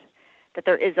realize that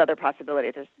there is other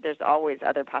possibilities. There's always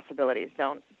other possibilities.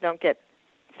 Don't get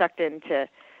sucked into,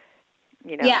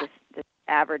 this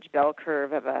average bell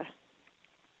curve of a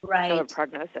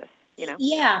prognosis.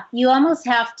 Yeah, you almost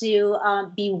have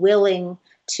to be willing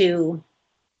to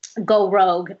go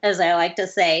rogue, as I like to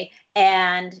say,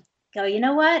 and go, you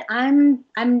know what? I'm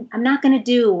not going to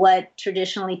do what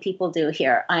traditionally people do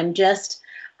here. I'm going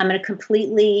to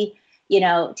completely,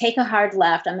 take a hard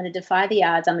left. I'm going to defy the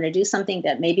odds. I'm going to do something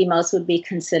that maybe most would be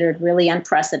considered really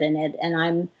unprecedented,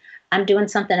 and I'm doing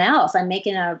something else. I'm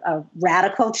making a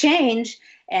radical change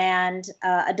and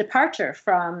a departure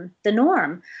from the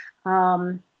norm.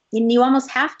 And you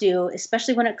almost have to,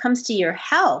 especially when it comes to your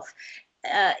health.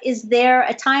 Is there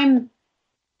a time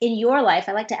in your life,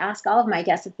 I like to ask all of my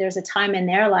guests if there's a time in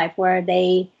their life where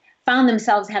they found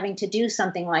themselves having to do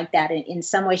something like that in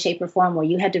some way, shape, or form, where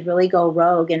you had to really go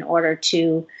rogue in order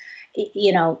to,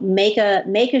 make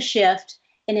a shift,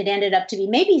 and it ended up to be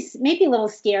maybe a little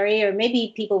scary, or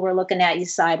maybe people were looking at you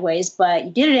sideways, but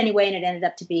you did it anyway, and it ended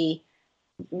up to be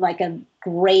like a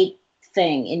great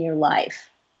thing in your life?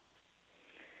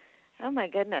 Oh my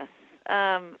goodness.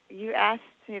 You asked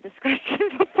me this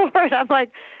question before, and I'm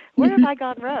like, where have I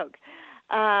gone rogue?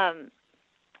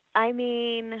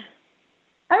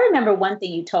 I remember one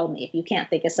thing you told me. If you can't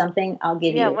think of something, I'll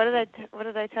give you. Yeah, what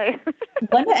did I tell you?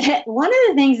 One of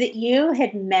the things that you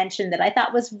had mentioned that I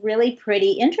thought was really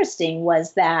pretty interesting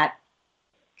was that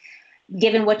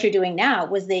given what you're doing now,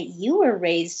 was that you were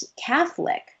raised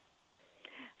Catholic.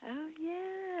 Oh,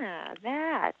 yeah,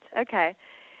 that. Okay.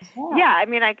 Yeah. Yeah, I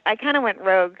mean, I kind of went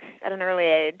rogue at an early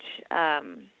age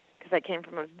because I came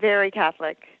from a very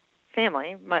Catholic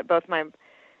family. Both my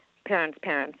parents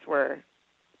were,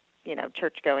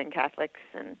 church-going Catholics,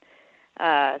 and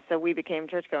so we became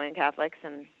church-going Catholics,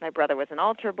 and my brother was an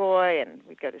altar boy, and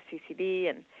we'd go to CCD,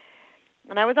 and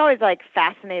I was always, like,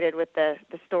 fascinated with the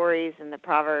stories and the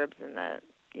Proverbs and the,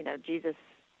 Jesus,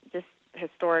 just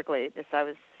historically, I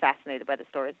was fascinated by the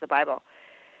stories of the Bible.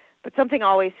 But something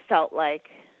always felt like,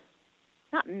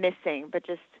 not missing, but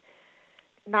just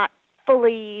not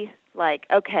fully, like,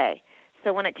 okay.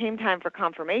 So when it came time for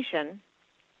confirmation,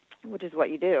 which is what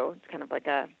you do, it's kind of like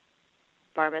a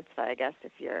bar mitzvah, I guess,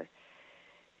 if you're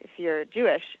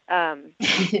Jewish,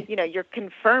 you're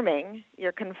confirming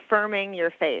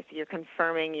your faith. You're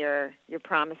confirming you're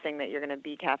promising that you're going to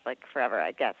be Catholic forever,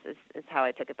 I guess, is how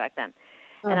I took it back then.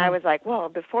 And I was like, well,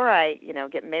 before I,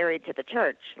 get married to the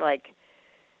church, like,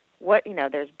 what,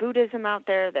 there's Buddhism out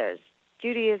there, there's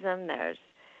Judaism, there's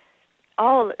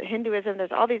all Hinduism,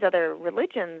 there's all these other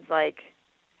religions, like,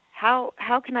 how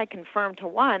can I confirm to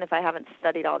one if I haven't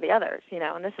studied all the others,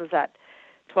 and this was at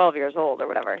 12 years old or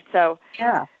whatever. So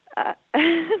yeah,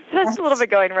 that's a little bit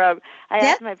going rogue. I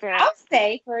asked my parents. I'll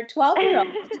say for a 12-year-old,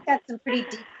 you got some pretty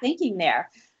deep thinking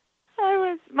there.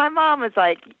 My mom was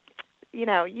like,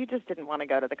 you just didn't want to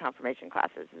go to the confirmation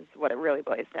classes is what it really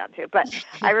boils down to. But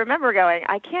I remember going,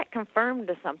 I can't confirm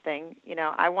to something,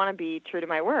 I want to be true to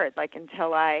my word, like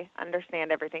until I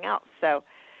understand everything else. So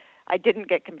I didn't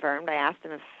get confirmed. I asked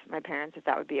them my parents if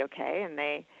that would be okay. And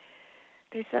they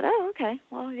said, oh, okay.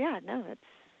 Well, yeah, no, it's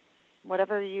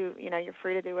whatever you're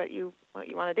free to do what you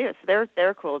want to do. So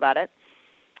they're cool about it.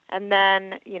 And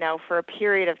then, for a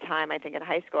period of time, I think in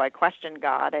high school, I questioned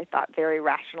God. I thought very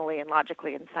rationally and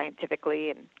logically and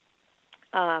scientifically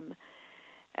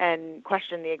and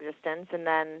questioned the existence. And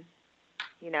then,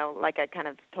 like I kind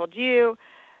of told you,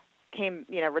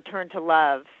 Return to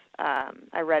Love,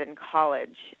 I read in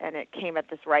college, and it came at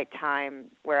this right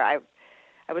time where I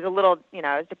was a little,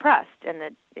 I was depressed,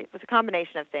 and it was a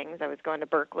combination of things. I was going to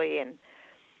Berkeley, and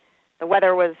the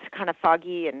weather was kind of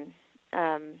foggy and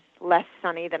less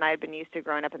sunny than I had been used to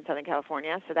growing up in Southern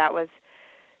California. So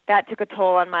that took a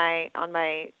toll on my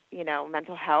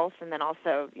mental health. And then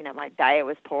also, my diet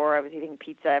was poor. I was eating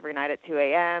pizza every night at 2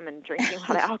 a.m. and drinking a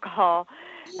lot of alcohol.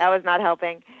 That was not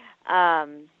helping.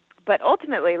 But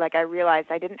ultimately, like, I realized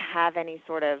I didn't have any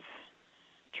sort of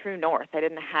true north. I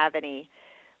didn't have any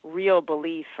real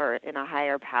belief in a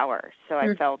higher power. So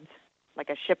I felt like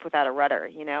a ship without a rudder,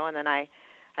 and then I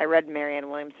read Marianne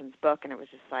Williamson's book, and it was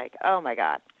just like, oh my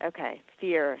God, okay,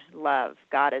 fear, love,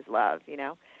 God is love,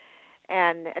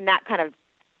 and that kind of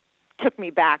took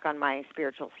me back on my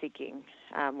spiritual seeking,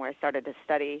 where I started to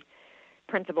study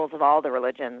principles of all the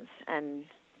religions and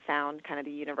found kind of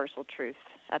the universal truth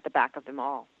at the back of them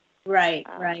all. Right,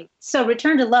 right. So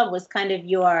Return to Love was kind of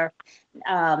your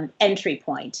entry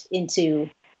point into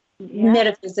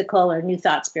metaphysical or New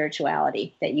Thought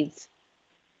spirituality that you've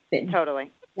been. Totally.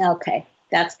 Okay,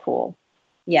 that's cool.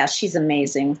 Yeah, she's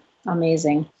amazing.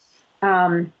 Amazing.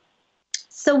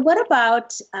 So what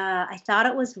about, I thought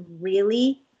it was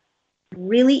really,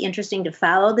 really interesting to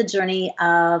follow the journey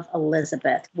of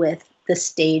Elizabeth with the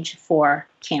stage 4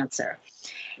 cancer.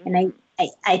 And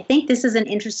I think this is an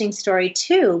interesting story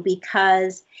too,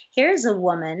 because here's a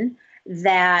woman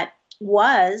that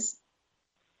was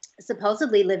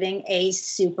supposedly living a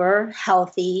super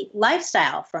healthy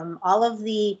lifestyle from all of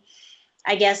the,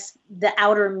 I guess, the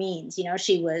outer means.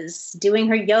 She was doing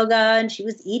her yoga and she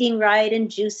was eating right and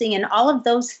juicing and all of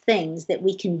those things that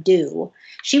we can do.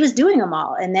 She was doing them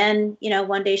all. And then,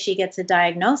 one day she gets a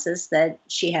diagnosis that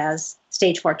she has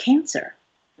stage 4 cancer.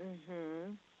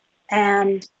 Mm-hmm.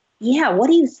 And yeah, what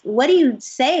do you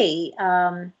say,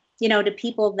 to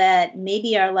people that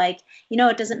maybe are like,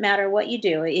 it doesn't matter what you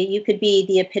do. You could be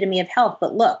the epitome of health,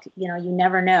 but look, you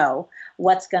never know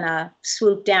what's going to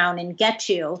swoop down and get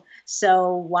you.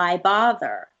 So why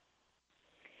bother?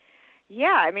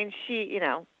 Yeah, I mean,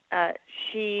 I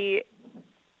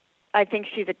think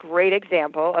she's a great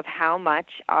example of how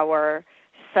much our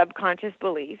subconscious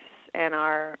beliefs and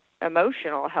our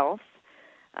emotional health,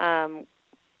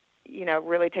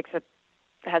 really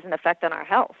has an effect on our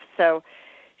health. So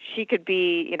she could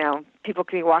be, people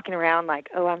could be walking around like,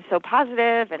 oh, I'm so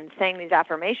positive and saying these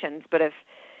affirmations. But if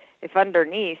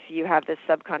underneath you have this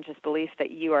subconscious belief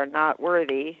that you are not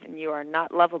worthy and you are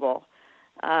not lovable,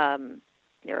 or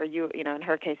in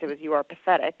her case, it was you are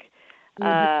pathetic,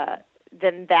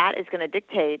 then that is going to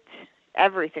dictate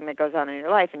everything that goes on in your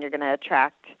life, and you're going to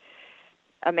attract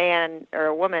a man or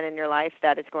a woman in your life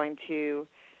that is going to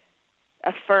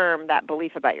affirm that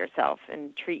belief about yourself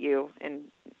and treat you in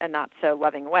a not so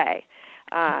loving way.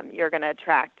 You're going to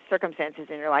attract circumstances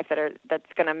in your life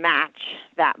that's going to match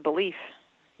that belief,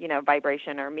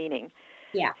 vibration or meaning.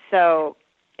 Yeah. So,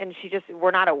 and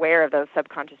we're not aware of those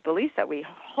subconscious beliefs that we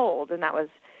hold. And that was,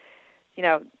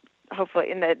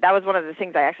 hopefully that was one of the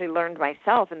things I actually learned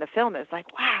myself in the film. Is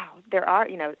like, wow, there are,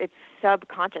 it's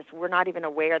subconscious. We're not even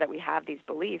aware that we have these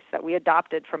beliefs that we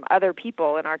adopted from other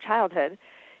people in our childhood,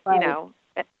 Right.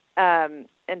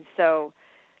 And so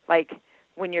like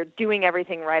when you're doing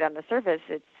everything right on the surface,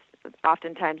 it's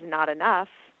oftentimes not enough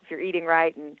if you're eating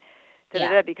right and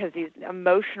because these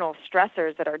emotional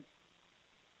stressors that are,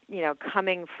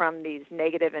 coming from these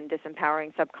negative and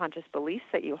disempowering subconscious beliefs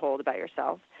that you hold about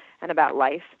yourself and about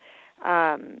life,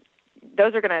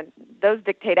 those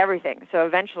dictate everything. So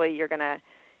eventually your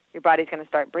body's going to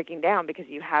start breaking down because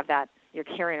you're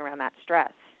carrying around that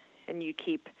stress, and you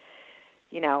keep,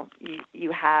 you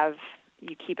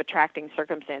keep attracting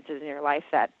circumstances in your life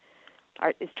that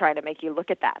is trying to make you look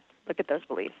at those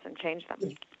beliefs and change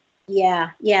them. Yeah.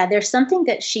 There's something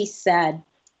that she said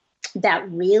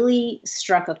that really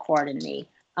struck a chord in me.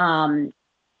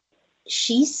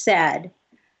 She said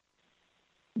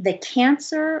the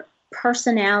Cancer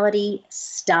personality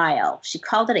style. She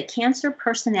called it a Cancer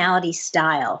personality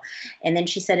style. And then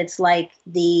she said it's like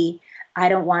I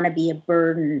don't want to be a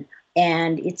burden,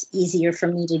 and it's easier for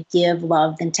me to give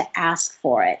love than to ask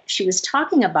for it. She was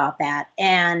talking about that.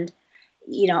 And,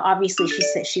 obviously she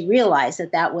said she realized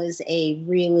that was a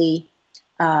really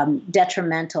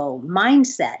detrimental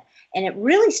mindset. And it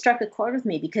really struck a chord with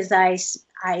me because I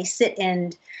sit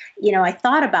and, I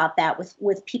thought about that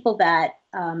with people that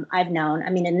I've known. I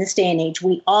mean, in this day and age,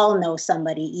 we all know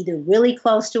somebody either really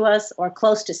close to us or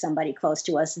close to somebody close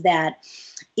to us that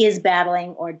is battling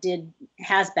or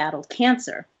has battled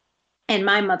cancer. And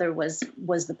my mother was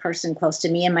the person close to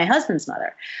me, and my husband's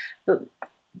mother.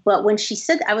 But when she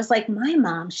said, I was like, my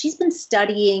mom, she's been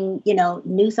studying,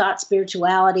 New Thought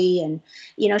spirituality. And,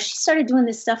 she started doing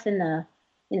this stuff in the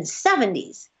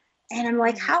 70s. And I'm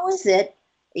like, how is it?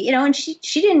 And she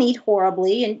didn't eat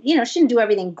horribly, and, she didn't do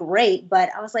everything great. But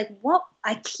I was like,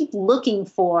 I keep looking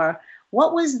for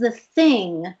what was the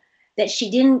thing that she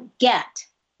didn't get.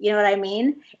 You know what I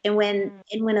mean? And when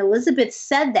Elizabeth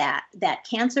said that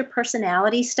Cancer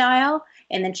personality style,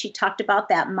 and then she talked about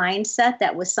that mindset,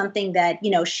 that was something that,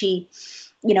 she,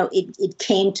 it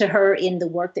came to her in the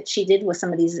work that she did with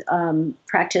some of these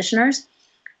practitioners.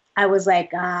 I was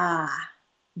like,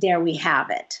 there we have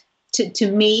it.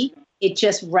 To me, it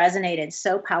just resonated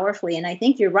so powerfully. And I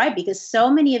think you're right, because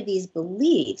so many of these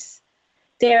beliefs,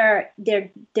 they're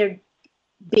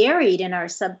buried in our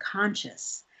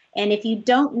subconscious. And if you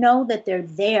don't know that they're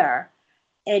there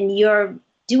and you're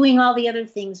doing all the other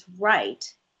things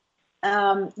right,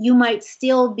 you might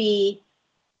still be,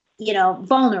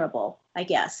 vulnerable, I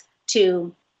guess,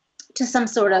 to some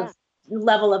sort of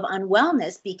level of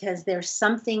unwellness, because there's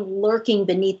something lurking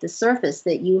beneath the surface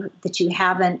that you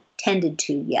haven't tended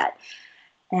to yet.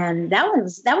 And that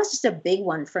was just a big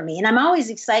one for me. And I'm always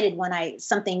excited when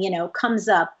something comes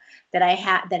up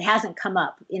that hasn't come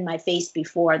up in my face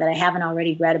before, that I haven't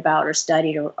already read about or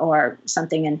studied or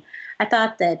something. And I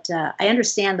thought that I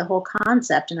understand the whole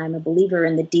concept, and I'm a believer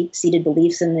in the deep-seated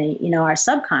beliefs in the our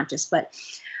subconscious. But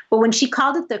when she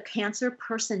called it the Cancer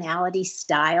personality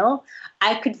style,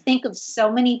 I could think of so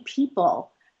many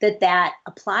people that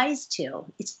applies to.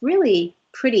 It's really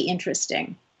pretty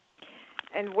interesting.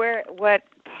 And what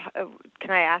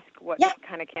can I ask? What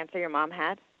kind of cancer your mom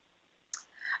had?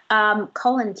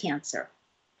 Colon cancer.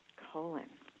 Colon.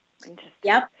 Interesting.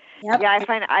 Yep. Yeah,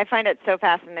 I find it so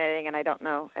fascinating, and I don't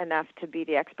know enough to be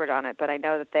the expert on it, but I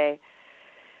know that they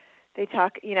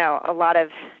talk, a lot of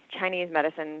Chinese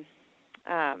medicine,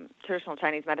 traditional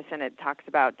Chinese medicine, it talks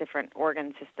about different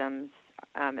organ systems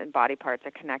and body parts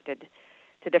are connected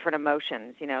to different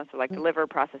emotions, so like the liver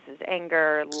processes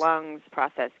anger, lungs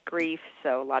process grief.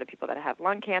 So a lot of people that have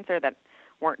lung cancer that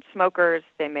weren't smokers,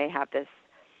 they may have this,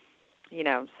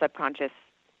 subconscious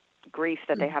grief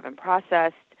that they haven't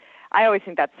processed. I always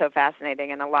think that's so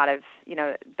fascinating. And a lot of,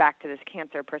 back to this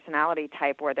Cancer personality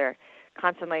type where they're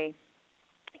constantly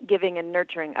giving and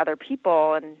nurturing other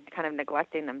people and kind of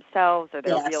neglecting themselves or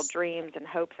their real dreams and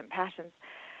hopes and passions.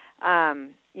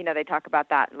 They talk about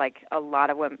that, like a lot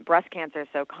of women, breast cancer is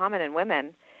so common in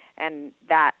women, and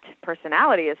that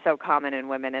personality is so common in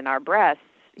women, and our breasts,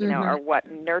 are what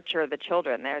nurture the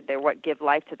children. They're what give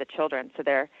life to the children. So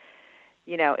they're,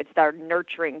 it's our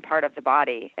nurturing part of the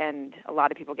body, and a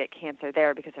lot of people get cancer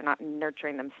there because they're not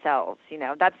nurturing themselves.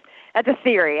 That's a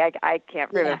theory. I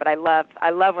can't prove it, but I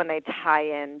love when they tie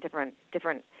in different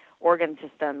organ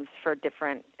systems for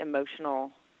different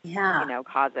emotional,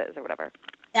 causes or whatever.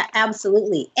 Yeah,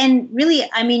 absolutely. And really,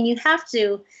 I mean, you have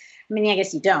to. I mean, I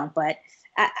guess you don't, but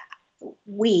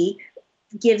we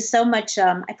give so much.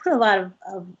 I put a lot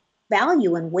of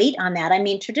value and weight on that. I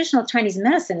mean, traditional Chinese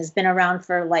medicine has been around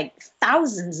for like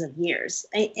thousands of years.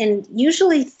 And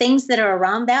usually things that are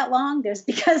around that long,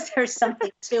 because there's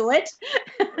something to it.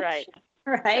 Right.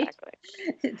 Right.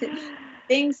 Exactly.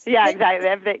 Things. Yeah,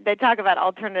 exactly. They talk about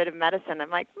alternative medicine. I'm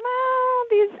like, well,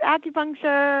 these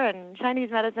acupuncture and Chinese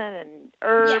medicine and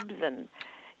herbs and,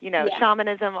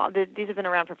 shamanism, these have been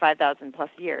around for 5,000 plus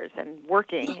years and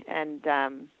working. And,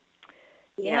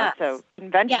 so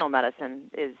conventional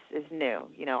medicine is new.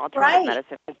 Alternative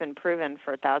medicine has been proven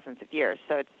for thousands of years.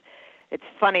 So it's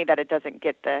funny that it doesn't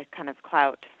get the kind of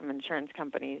clout from insurance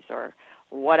companies or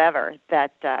whatever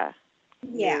that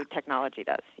new technology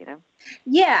does.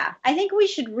 Yeah, I think we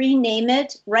should rename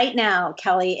it right now,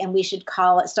 Kelly, and we should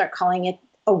start calling it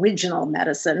original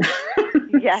medicine.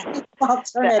 Yes,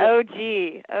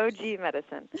 the OG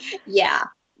medicine. Yeah.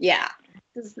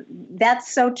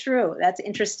 That's so true. That's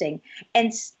interesting.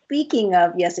 And speaking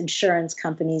of, insurance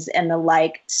companies and the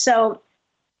like, so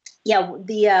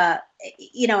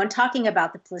and talking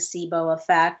about the placebo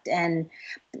effect and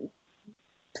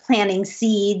planting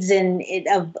seeds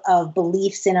of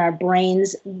beliefs in our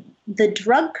brains, the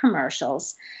drug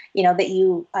commercials,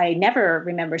 I never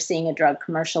remember seeing a drug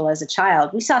commercial as a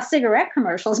child. We saw cigarette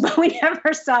commercials, but we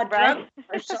never saw drug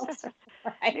commercials.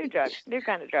 Right? New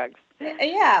kind of drugs.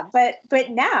 Yeah, but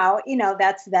now,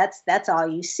 that's all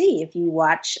you see. If you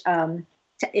watch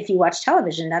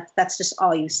television, that's just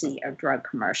all you see are drug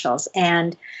commercials.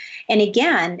 And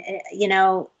again,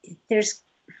 there's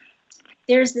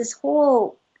this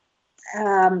whole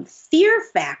fear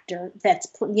factor that's,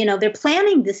 they're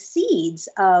planting the seeds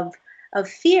of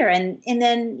fear. And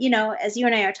then, as you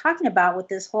and I are talking about with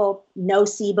this whole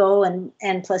nocebo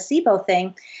and placebo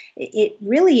thing, it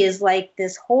really is like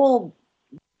this whole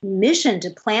mission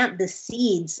to plant the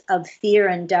seeds of fear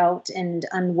and doubt and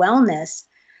unwellness.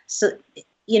 So,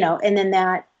 and then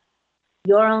that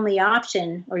your only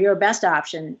option or your best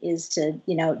option is to,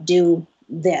 do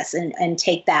this and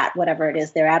take that, whatever it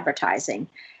is they're advertising.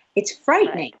 It's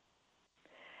frightening.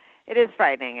 It is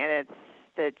frightening. And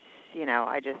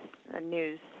a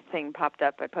news thing popped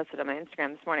up. I posted on my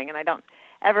Instagram this morning, and I don't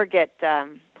ever get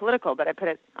political, but I put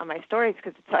it on my stories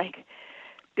because it's like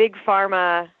big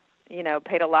pharma,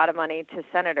 paid a lot of money to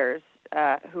senators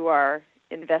who are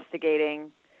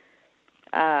investigating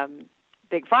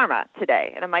big pharma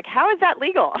today. And I'm like, how is that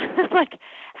legal? Like,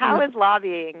 how is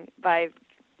lobbying by,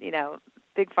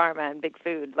 big pharma and big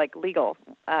food legal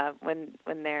when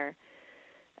they're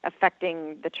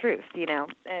affecting the truth,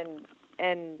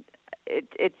 and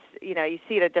it's you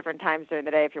see it at different times during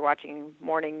the day if you're watching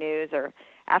morning news or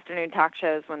afternoon talk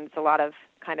shows when it's a lot of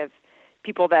kind of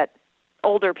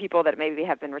older people that maybe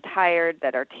have been retired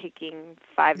that are taking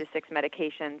 5 to 6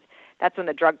 medications. That's when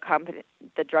the drug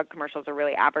commercials are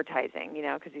really advertising,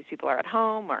 because these people are at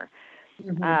home or,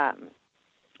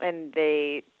 and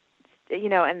they,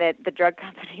 and that the drug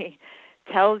company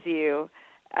tells you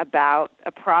about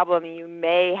a problem you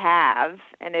may have,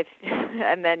 and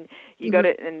then you go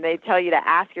to, and they tell you to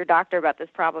ask your doctor about this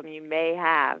problem you may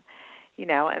have,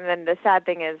 and then the sad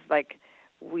thing is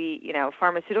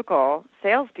pharmaceutical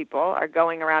salespeople are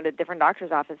going around to different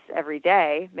doctors' offices every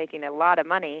day, making a lot of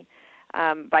money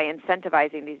by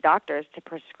incentivizing these doctors to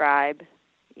prescribe,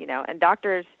 and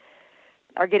doctors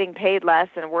are getting paid less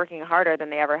and working harder than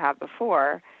they ever have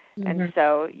before. And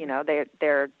so,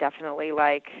 they're definitely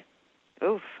like,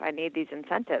 oof, I need these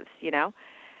incentives,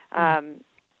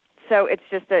 So it's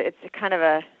just it's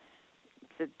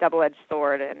a double-edged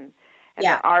sword, and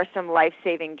there are some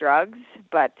life-saving drugs,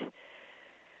 but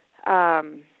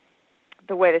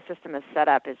the way the system is set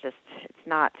up is just, it's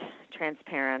not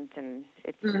transparent, and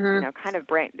it's,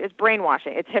 it's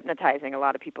brainwashing. It's hypnotizing a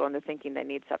lot of people into thinking they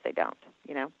need stuff they don't,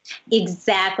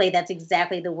 Exactly. That's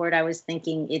exactly the word I was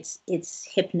thinking. It's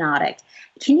hypnotic.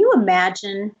 Can you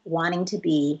imagine wanting to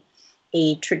be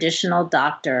a traditional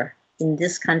doctor in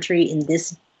this country, in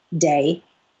this day,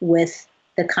 with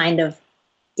the kind of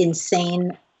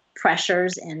insane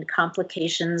pressures and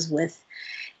complications with,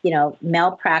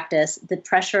 malpractice, the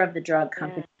pressure of the drug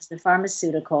companies, the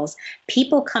pharmaceuticals,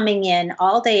 people coming in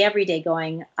all day, every day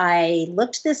going, I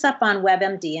looked this up on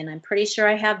WebMD and I'm pretty sure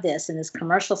I have this, and this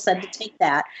commercial said to take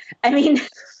that. I mean,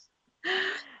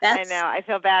 I know. I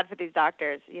feel bad for these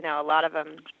doctors. A lot of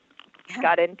them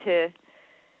got into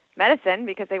medicine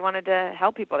because they wanted to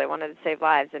help people. They wanted to save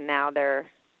lives. And now they're,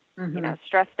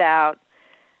 stressed out.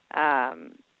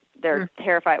 They're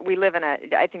terrified. We live in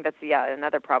I think that's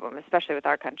another problem, especially with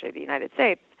our country, the United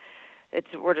States.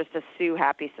 We're just a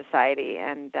sue-happy society.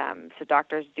 And so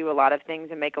doctors do a lot of things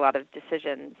and make a lot of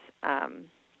decisions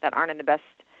that aren't in the best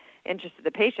interest of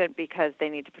the patient because they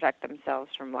need to protect themselves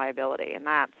from liability. And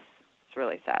it's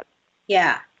really sad.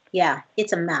 Yeah.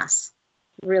 It's a mess.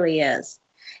 It really is.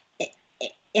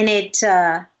 And it's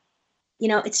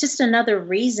just another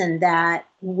reason that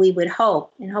we would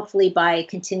hope, and hopefully by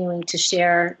continuing to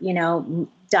share,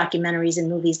 documentaries and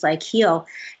movies like Heal,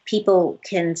 people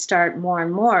can start more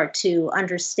and more to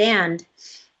understand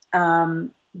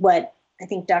what I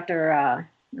think Dr.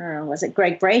 Was it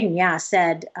Greg Braden?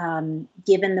 Said,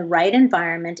 given the right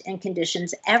environment and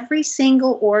conditions, every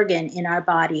single organ in our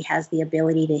body has the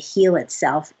ability to heal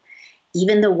itself,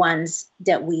 even the ones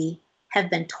that we have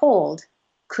been told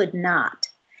could not.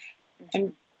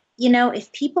 And,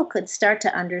 if people could start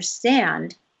to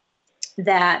understand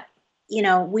that,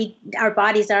 our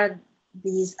bodies are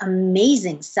these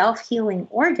amazing self-healing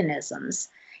organisms.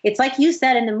 It's like you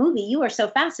said in the movie, you were so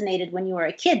fascinated when you were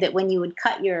a kid that when you would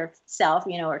cut yourself,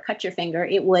 or cut your finger,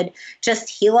 it would just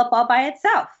heal up all by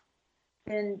itself.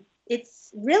 And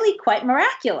it's really quite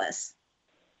miraculous.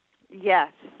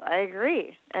 Yes, I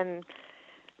agree. And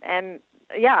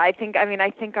yeah, I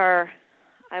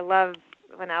love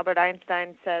when Albert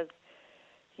Einstein says,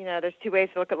 there's two ways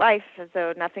to look at life, as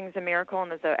though nothing's a miracle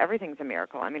and as though everything's a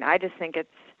miracle. I just think if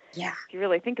you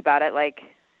really think about it,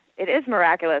 it is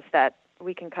miraculous that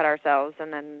we can cut ourselves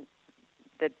and then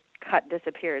the cut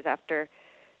disappears after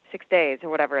 6 days or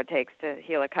whatever it takes to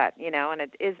heal a cut, and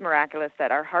it is miraculous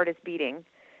that our heart is beating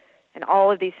and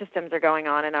all of these systems are going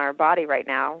on in our body right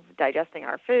now, digesting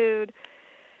our food,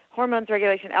 hormones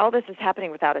regulation, all this is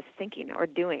happening without us thinking or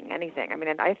doing anything.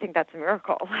 And I think that's a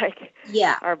miracle.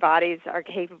 Our bodies are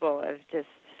capable of just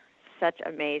such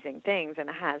amazing things, and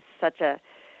it has such a,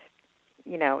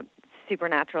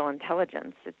 supernatural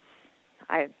intelligence.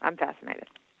 I'm fascinated.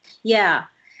 Yeah,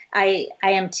 I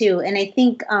am too. And I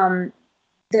think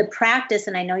the practice,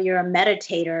 and I know you're a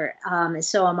meditator,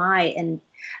 so am I. And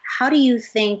how do you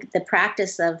think the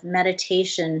practice of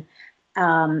meditation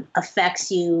affects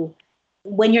you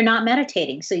when you're not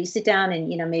meditating? So you sit down and,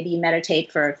 maybe you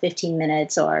meditate for 15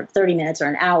 minutes or 30 minutes or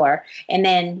an hour, and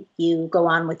then you go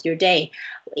on with your day.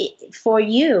 For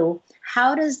you,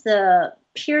 how does the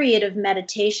period of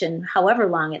meditation, however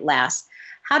long it lasts,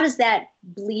 how does that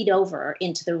bleed over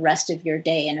into the rest of your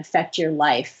day and affect your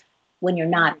life when you're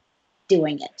not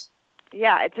doing it?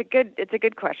 Yeah, it's a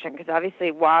good question, because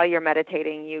obviously while you're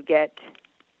meditating, you get,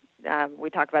 we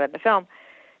talk about it in the film,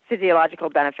 physiological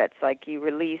benefits, like you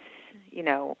release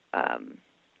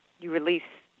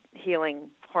healing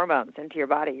hormones into your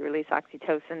body. You release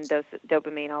oxytocin,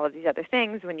 dopamine, all of these other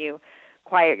things when you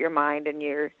quiet your mind and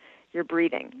you're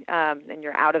breathing, and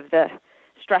you're out of the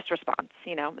stress response,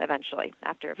 eventually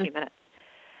after a few minutes.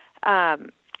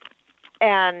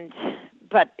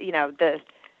 But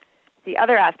the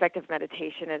other aspect of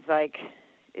meditation is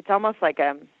it's almost like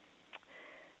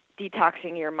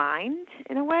detoxing your mind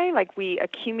in a way. Like we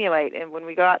accumulate, and when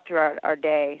we go out through our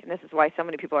day, and this is why so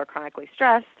many people are chronically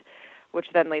stressed,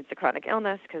 which then leads to chronic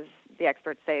illness, because the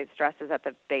experts say stress is at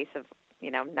the base of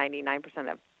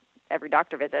 99% of every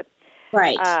doctor visit.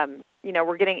 Right.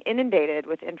 We're getting inundated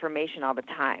with information all the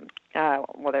time,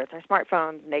 whether it's our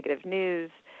smartphones, negative news,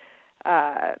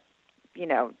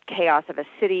 chaos of a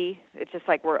city. It's just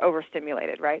like we're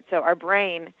overstimulated, right? So our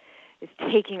brain is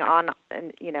taking on,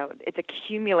 and it's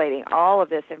accumulating all of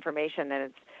this information,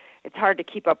 and it's hard to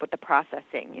keep up with the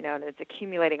processing, and it's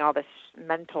accumulating all this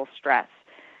mental stress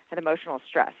and emotional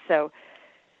stress. So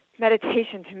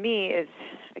meditation to me is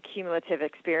a cumulative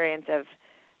experience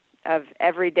of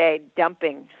every day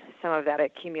dumping some of that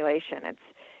accumulation.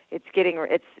 It's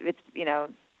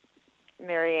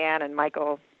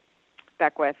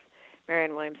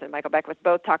Marianne Williams and Michael Beckwith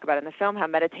both talk about in the film how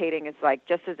meditating is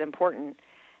just as important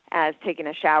as taking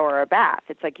a shower or a bath.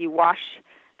 It's like you wash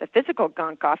the physical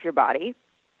gunk off your body,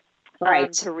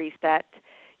 right, to reset.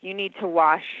 You need to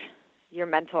wash your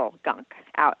mental gunk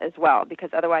out as well, because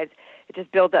otherwise it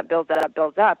just builds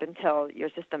up until your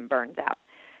system burns out.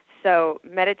 So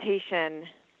meditation,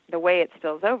 the way it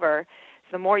spills over,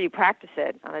 the more you practice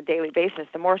it on a daily basis,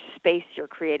 the more space you're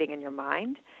creating in your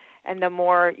mind, and the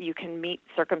more you can meet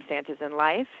circumstances in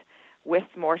life with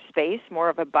more space, more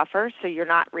of a buffer, so you're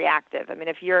not reactive.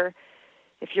 If you're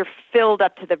filled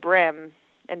up to the brim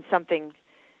and something,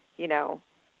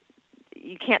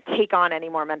 you can't take on any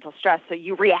more mental stress, so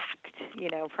you react,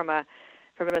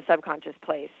 from a subconscious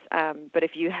place. But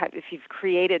if you've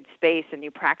created space and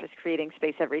you practice creating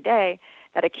space every day,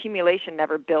 that accumulation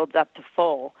never builds up to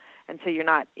full. And so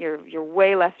you're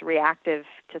way less reactive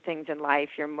to things in life.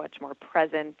 You're much more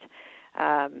present.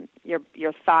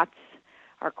 Your thoughts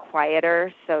are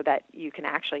quieter so that you can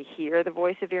actually hear the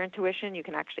voice of your intuition. You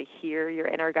can actually hear your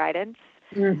inner guidance.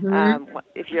 Mm-hmm.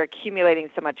 If you're accumulating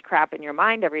so much crap in your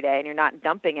mind every day and you're not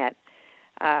dumping it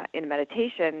in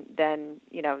meditation, then,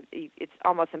 it's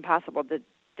almost impossible to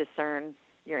discern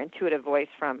your intuitive voice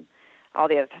from all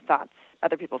the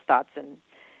other people's thoughts and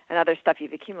other stuff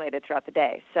you've accumulated throughout the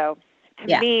day. So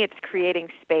to me, it's creating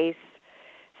space.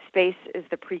 Space is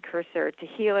the precursor to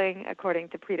healing, according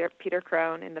to Peter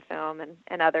Crone in the film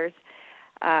and others.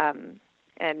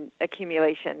 And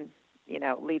accumulation,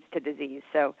 leads to disease.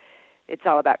 So it's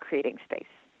all about creating space.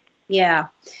 Yeah.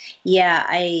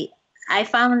 I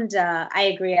found, I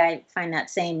agree. I find that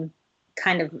same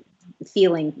kind of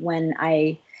feeling when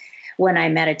I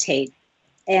meditate,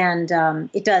 and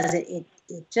it does. It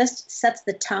just sets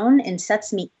the tone and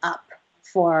sets me up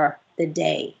for the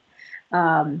day.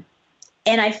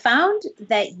 And I found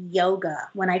that yoga,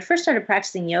 when I first started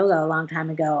practicing yoga a long time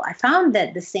ago, I found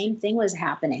that the same thing was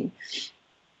happening.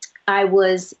 I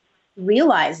was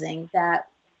realizing that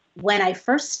when I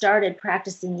first started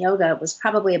practicing yoga, it was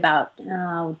probably about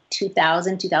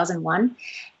 2000, 2001.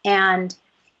 And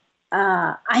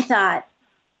I thought,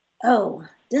 oh,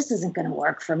 this isn't going to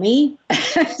work for me.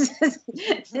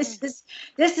 This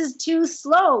is too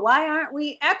slow. Why aren't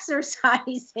we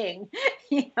exercising?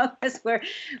 Because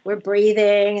we're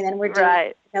breathing and then we're doing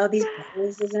right. These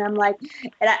poses, and I'm like,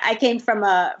 and I came from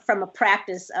a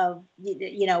practice of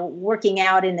working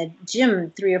out in the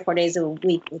gym 3 or 4 days a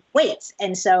week with weights,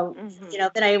 and so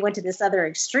then I went to this other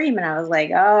extreme, and I was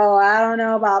like, oh, I don't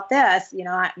know about this.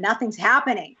 Nothing's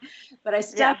happening. But I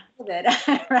stuck with it,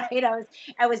 right?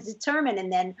 I was determined.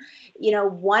 And then,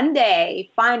 one day,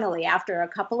 finally, after a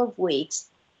couple of weeks,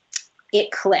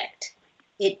 it clicked.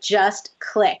 It just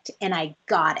clicked, and I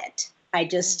got it. I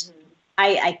just,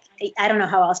 I don't know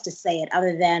how else to say it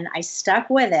other than I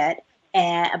stuck with it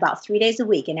about 3 days a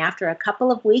week. And after a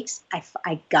couple of weeks,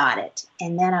 I got it.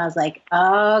 And then I was like,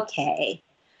 okay,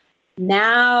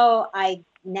 now I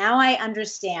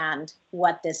understand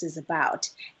what this is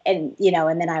about. And,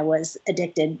 and then I was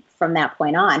addicted from that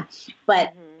point on.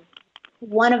 But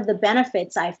one of the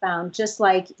benefits I found, just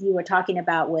like you were talking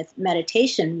about with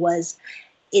meditation, was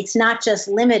it's not just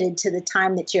limited to the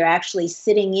time that you're actually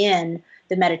sitting in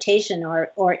the meditation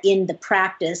or in the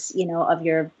practice, of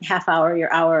your half hour,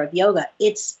 your hour of yoga.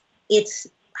 It's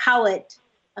how it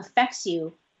affects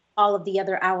you all of the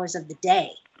other hours of the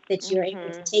day, that you're able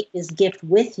to take this gift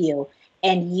with you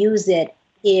and use it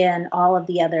in all of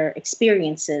the other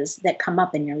experiences that come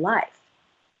up in your life.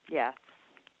 Yes.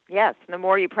 And the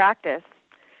more you practice,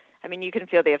 you can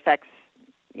feel the effects,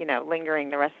 lingering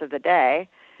the rest of the day.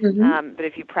 But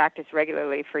if you practice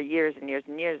regularly for years and years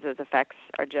and years, those effects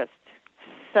are just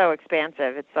so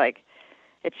expansive. It's like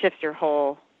it shifts your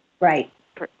whole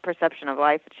perception of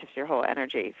life. It shifts your whole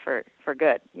energy for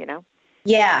good,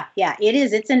 Yeah, it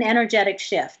is. It's an energetic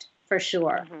shift for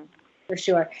sure. For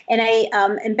sure. And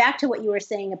and back to what you were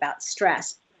saying about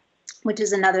stress, which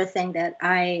is another thing that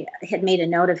I had made a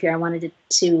note of here. I wanted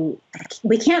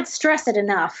we can't stress it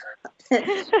enough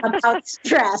about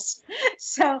stress.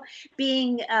 So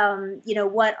being,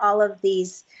 what all of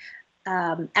these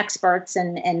experts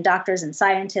and doctors and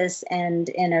scientists and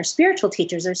our spiritual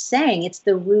teachers are saying, it's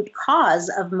the root cause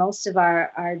of most of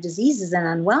our diseases and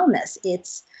unwellness.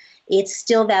 It's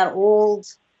still that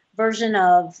old version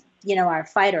of our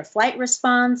fight or flight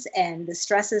response and the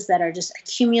stresses that are just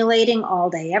accumulating all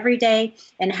day, every day,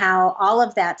 and how all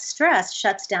of that stress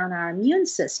shuts down our immune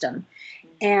system.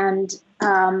 And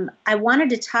I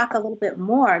wanted to talk a little bit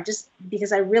more, just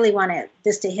because I really wanted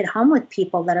this to hit home with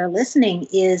people that are listening,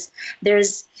 I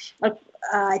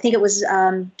think it was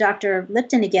Dr.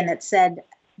 Lipton again that said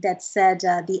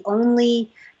the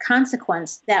only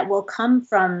consequence that will come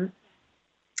from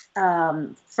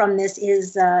this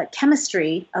is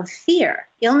chemistry of fear.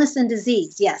 Illness and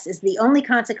disease, yes, is the only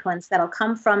consequence that'll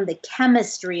come from the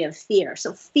chemistry of fear.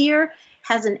 So fear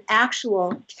has an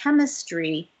actual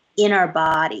chemistry in our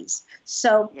bodies.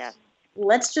 So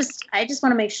I just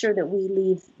want to make sure that we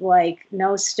leave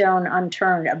no stone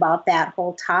unturned about that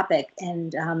whole topic,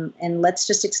 and let's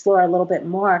just explore a little bit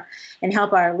more and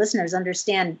help our listeners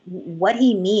understand what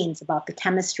he means about the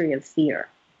chemistry of fear.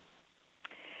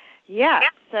 Yeah.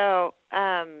 So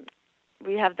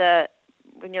we have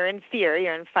when you're in fear,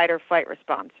 you're in fight or flight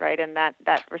response, right? And that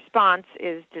response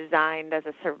is designed as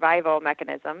a survival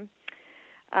mechanism.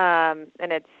 And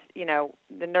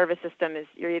the nervous system is,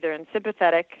 you're either in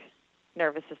sympathetic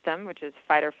nervous system, which is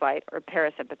fight or flight, or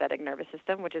parasympathetic nervous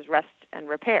system, which is rest and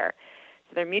repair.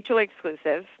 So they're mutually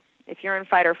exclusive. If you're in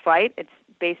fight or flight, it's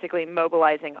basically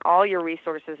mobilizing all your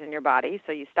resources in your body.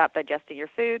 So you stop digesting your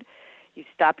food, you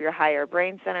stop your higher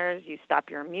brain centers, you stop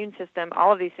your immune system.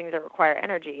 All of these things that require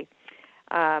energy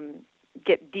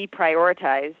get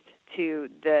deprioritized to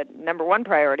the number one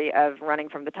priority of running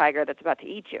from the tiger that's about to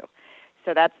eat you.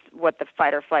 So that's what the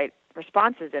fight or flight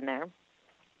response is in there.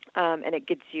 And it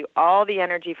gets you all the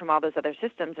energy from all those other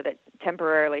systems that it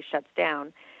temporarily shuts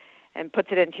down and puts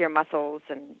it into your muscles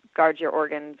and guards your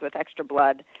organs with extra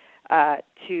blood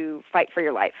to fight for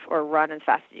your life or run as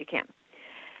fast as you can.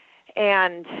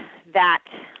 And that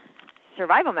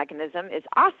survival mechanism is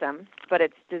awesome, but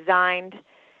it's designed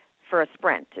for a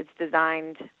sprint. It's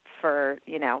designed for,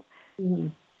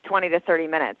 20 to 30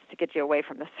 minutes to get you away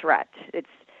from the threat.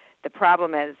 The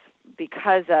problem is,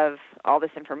 because of all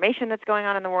this information that's going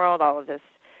on in the world, all of this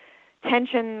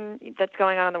tension that's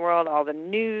going on in the world, all the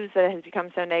news that has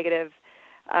become so negative,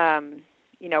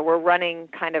 we're running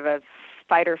kind of a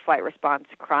fight or flight response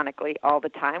chronically all the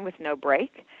time with no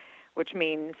break, which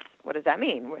means, what does that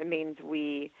mean? It means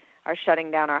we are shutting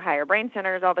down our higher brain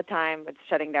centers all the time. It's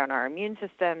shutting down our immune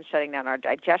system, shutting down our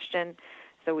digestion.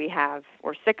 So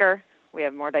we're sicker, we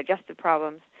have more digestive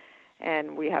problems,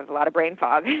 and we have a lot of brain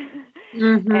fog.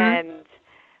 Mm-hmm.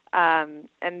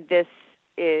 And this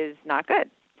is not good.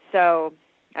 So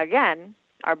again,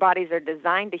 our bodies are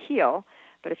designed to heal,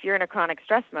 but if you're in a chronic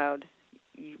stress mode,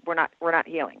 we're not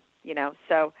healing,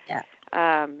 So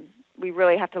yeah. We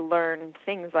really have to learn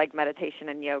things like meditation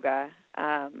and yoga,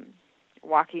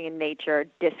 walking in nature,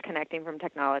 disconnecting from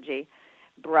technology,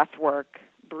 breath work,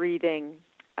 breathing,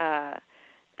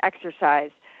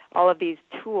 exercise, all of these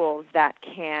tools that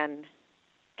can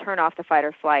turn off the fight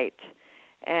or flight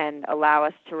and allow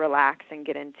us to relax and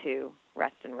get into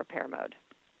rest and repair mode.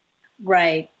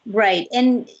 Right.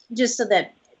 And just so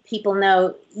that people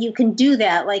know, you can do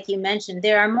that, like you mentioned.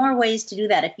 There are more ways to do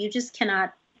that. If you just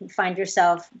cannot find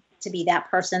yourself to be that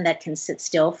person that can sit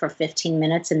still for 15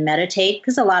 minutes and meditate,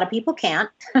 because a lot of people can't.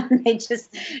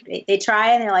 they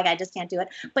try and they're like, I just can't do it.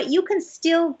 But you can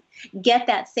still get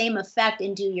that same effect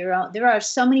and do your own. There are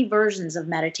so many versions of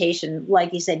meditation.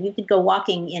 Like you said, you could go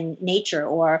walking in nature,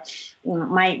 or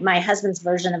my husband's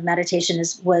version of meditation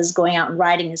was going out and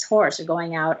riding his horse, or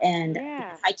going out and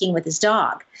hiking with his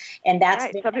dog. And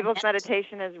that's right. Some people's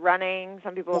meditation is running.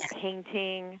 Some people is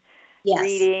painting. Yes.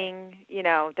 Reading,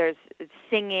 there's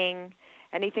singing,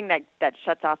 anything that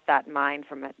shuts off that mind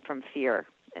from fear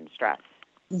and stress.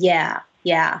 Yeah,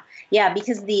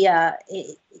 because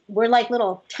we're like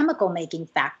little chemical making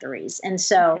factories. And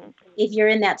so if you're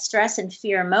in that stress and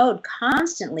fear mode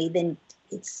constantly, then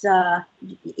it's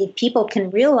if people can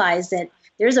realize that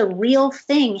there's a real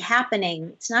thing happening.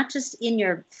 It's not just in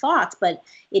your thoughts, but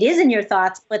it is in your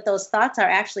thoughts, but those thoughts are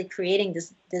actually creating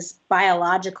this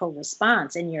biological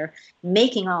response, and you're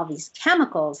making all these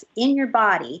chemicals in your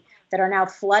body that are now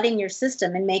flooding your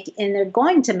system and they're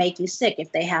going to make you sick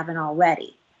if they haven't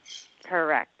already.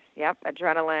 Correct. Yep.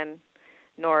 Adrenaline,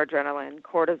 noradrenaline,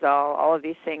 cortisol, all of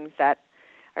these things that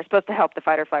are supposed to help the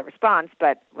fight or flight response,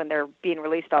 but when they're being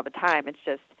released all the time, it's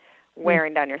just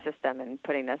wearing down your system and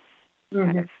putting this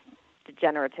kind of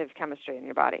degenerative chemistry in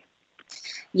your body.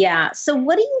 Yeah. So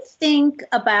what do you think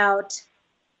about,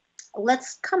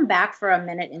 let's come back for a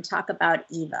minute and talk about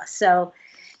Eva. So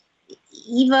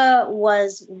Eva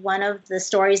was one of the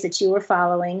stories that you were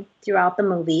following throughout the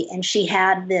movie, and she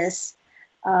had this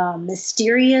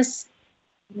mysterious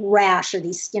rash, or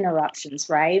these skin eruptions,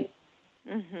 right?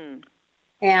 Mm-hmm.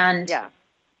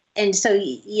 And so,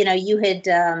 you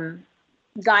had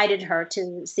guided her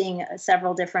to seeing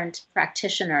several different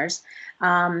practitioners.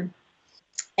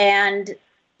 And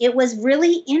it was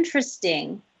really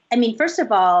interesting. I mean, first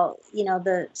of all,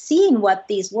 seeing what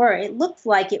these were, it looked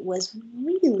like it was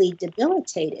really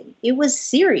debilitating. It was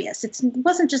serious. It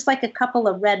wasn't just like a couple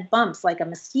of red bumps, like a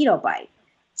mosquito bite.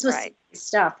 This was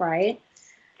stuff, right?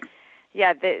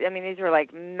 Yeah, these were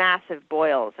like massive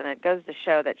boils, and it goes to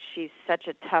show that she's such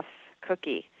a tough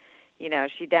cookie.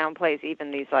 She downplays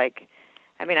even these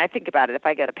I think about it. If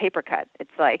I get a paper cut,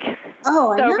 it's like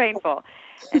so painful.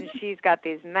 And she's got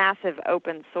these massive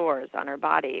open sores on her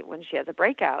body when she has a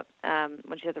breakout,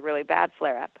 when she has a really bad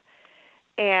flare-up.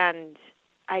 And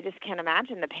I just can't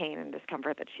imagine the pain and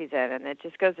discomfort that she's in. And it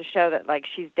just goes to show that,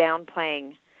 she's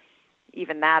downplaying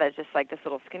even that as just this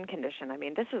little skin condition. I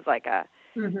mean, this is like a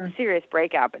serious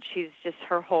breakout, but she's just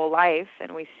her whole life,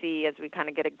 and we see as we kind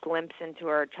of get a glimpse into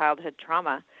her childhood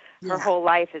trauma, her whole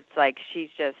life, it's like she's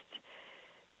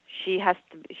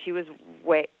she was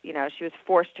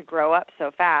forced to grow up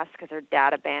so fast because her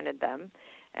dad abandoned them,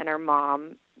 and her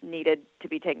mom needed to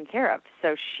be taken care of.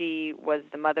 So she was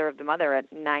the mother of the mother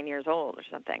at 9 years old or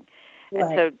something. Right.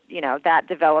 And so, that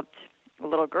developed a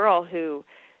little girl who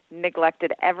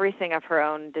neglected everything of her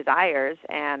own desires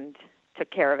and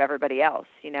took care of everybody else,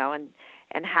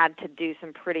 and had to do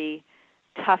some pretty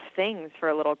tough things for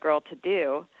a little girl to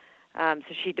do.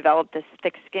 So she developed this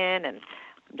thick skin, and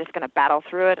I'm just going to battle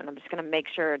through it, and I'm just going to make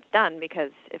sure it's done,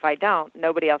 because if I don't,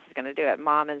 nobody else is going to do it.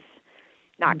 Mom is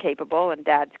not capable, and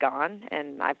Dad's gone,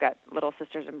 and I've got little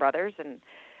sisters and brothers, and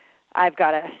I've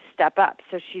got to step up.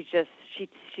 So she's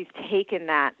taken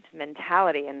that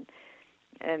mentality and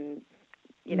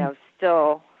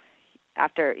still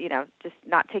after, just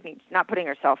not putting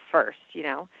herself first,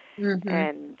 Mm-hmm.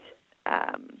 and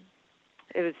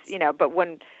it was, but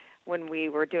when we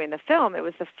were doing the film, it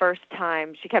was the first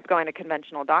time she kept going to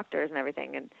conventional doctors and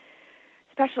everything and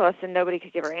specialists, and nobody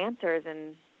could give her answers.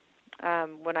 And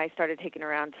when I started taking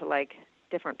her around to like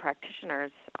different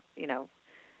practitioners,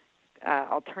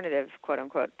 alternative quote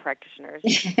unquote practitioners,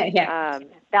 yeah.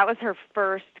 That was her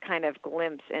first kind of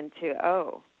glimpse into,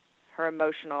 her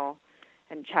emotional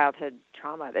and childhood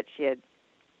trauma that she had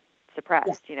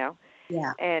suppressed, Yeah.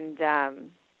 And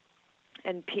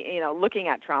looking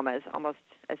at trauma is almost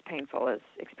as painful as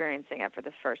experiencing it for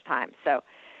the first time. So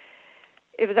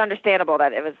it was understandable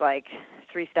that it was like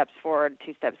 3 steps forward,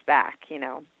 2 steps back,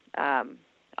 on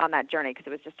that journey, because it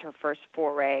was just her first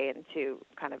foray into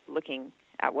kind of looking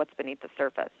at what's beneath the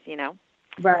surface,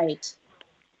 Right.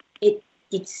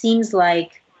 It seems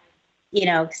like,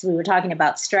 because we were talking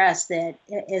about stress, that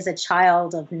as a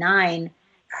child of 9,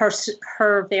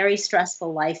 her very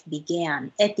stressful life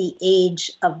began at the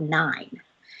age of 9.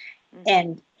 Mm-hmm.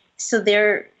 And so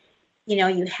there,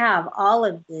 you have all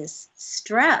of this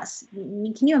stress. I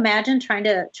mean, can you imagine trying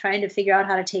to figure out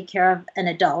how to take care of an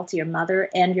adult, your mother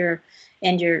and your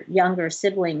younger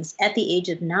siblings at the age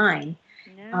of 9?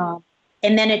 No.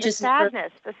 And then the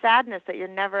sadness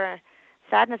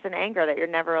and anger that you're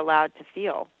never allowed to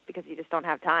feel because you just don't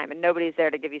have time, and nobody's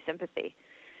there to give you sympathy.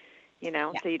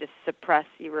 Yeah. So you just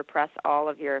repress all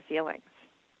of your feelings.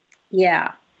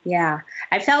 Yeah. Yeah.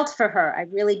 I felt for her. I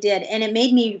really did. And it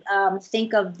made me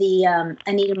think of the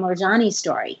Anita Moorjani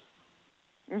story.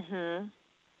 Mm-hmm.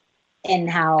 And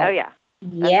how... Oh, yeah.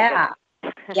 Yeah.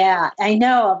 Yeah, I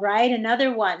know, right?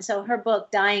 Another one. So her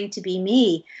book, Dying to Be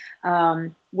Me,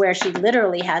 where she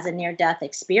literally has a near-death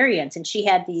experience. And she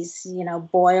had these,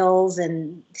 boils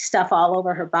and stuff all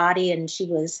over her body. And she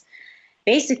was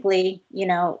basically,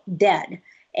 dead.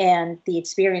 And the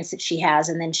experience that she has,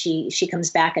 and then she comes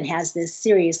back and has this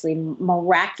seriously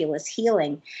miraculous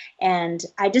healing. And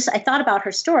I thought about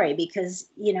her story because,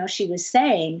 she was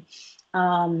saying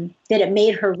that it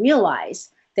made her realize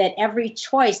that every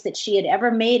choice that she had ever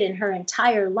made in her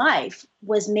entire life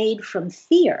was made from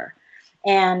fear.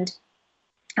 And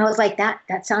I was like,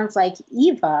 that sounds like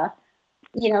Eva.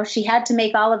 She had to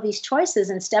make all of these choices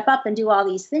and step up and do all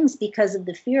these things because of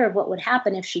the fear of what would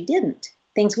happen if she didn't.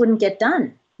 Things wouldn't get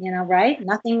done, right?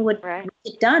 Nothing would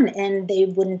get done, and they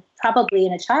wouldn't, probably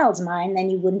in a child's mind, then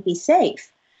you wouldn't be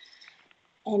safe.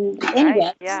 And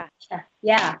anyway, yeah.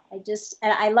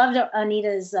 I loved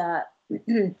Anita's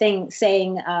thing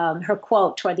saying, her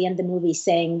quote toward the end of the movie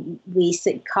saying, we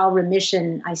call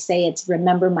remission, I say it's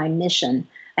remember my mission.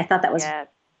 I thought that was,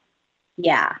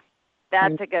 yeah.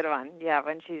 That's a good one. Yeah,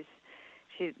 when she's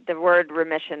the word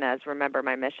remission as remember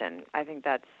my mission. I think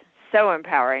that's so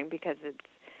empowering because it's,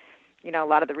 a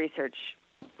lot of the research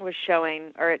was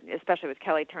showing, or especially with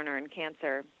Kelly Turner and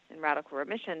cancer and radical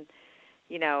remission,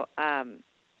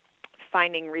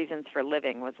 finding reasons for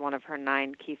living was one of her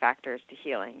 9 key factors to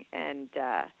healing. And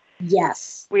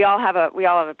yes, we all have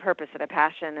a purpose and a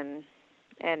passion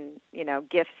and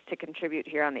gifts to contribute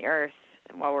here on the earth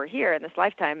while we're here in this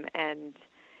lifetime. And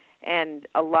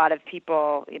a lot of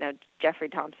people, Jeffrey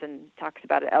Thompson talks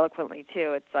about it eloquently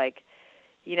too. It's like,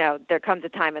 there comes a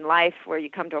time in life where you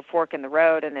come to a fork in the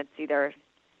road, and it's either,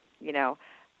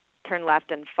 turn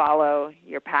left and follow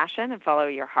your passion and follow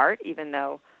your heart, even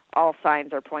though all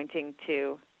signs are pointing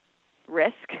to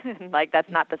risk. Like, that's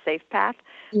not the safe path.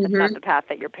 That's Mm-hmm. not the path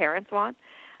that your parents want.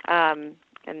 And,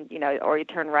 or you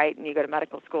turn right and you go to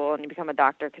medical school and you become a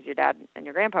doctor because your dad and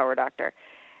your grandpa were a doctor.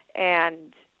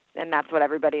 And that's what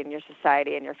everybody in your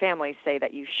society and your family say,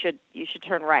 that you should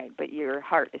turn right, but your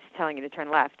heart is telling you to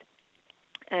turn left.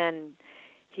 And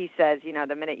he says,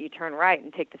 the minute you turn right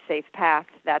and take the safe path,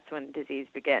 that's when disease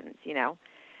begins,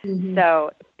 Mm-hmm.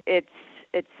 So it's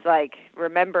like,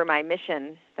 remember my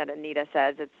mission that Anita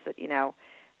says. It's, if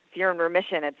you're in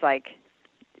remission, it's like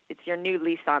it's your new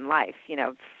lease on life.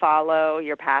 Follow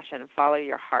your passion, follow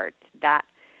your heart. That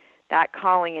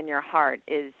calling in your heart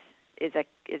is a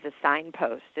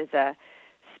signpost, is a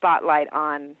spotlight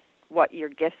on what your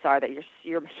gifts are, that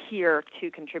you're here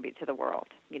to contribute to the world,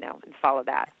 and follow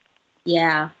that.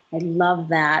 Yeah, I love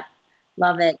that.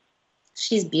 Love it.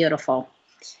 She's beautiful.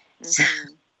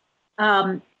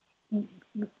 Mm-hmm.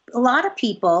 A lot of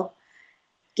people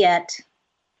get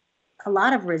a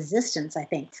lot of resistance, I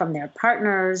think, from their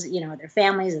partners, their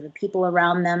families or the people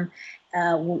around them,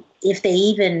 if they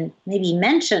even maybe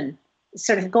mention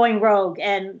sort of going rogue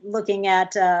and looking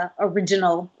at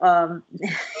original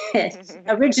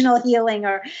healing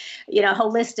or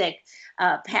holistic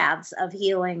paths of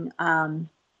healing.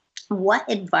 What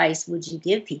advice would you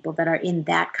give people that are in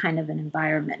that kind of an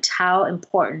environment? How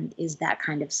important is that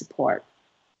kind of support?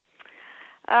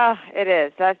 It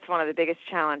is. That's one of the biggest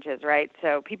challenges, right?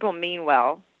 So people mean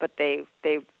well, but they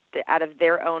out of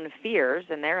their own fears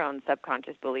and their own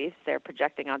subconscious beliefs, they're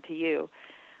projecting onto you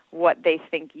what they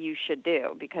think you should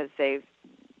do, because they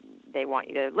want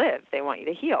you to live, they want you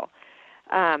to heal,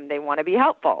 they want to be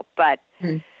helpful. But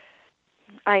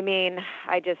I mean,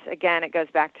 again, it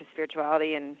goes back to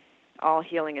spirituality, and all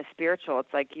healing is spiritual.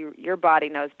 It's like your body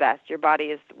knows best. Your body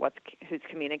is who's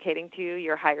communicating to you,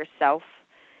 your higher self,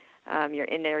 your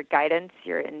inner guidance,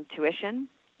 your intuition.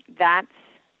 That's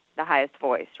the highest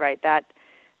voice, right? That's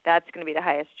going to be the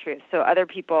highest truth. So other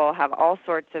people have all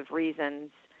sorts of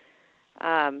reasons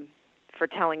for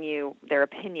telling you their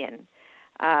opinion.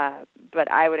 But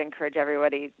I would encourage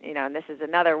everybody, and this is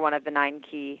another one of the 9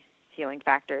 key healing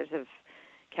factors of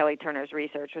Kelly Turner's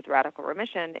research with Radical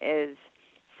Remission, is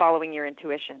following your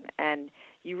intuition. And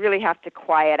you really have to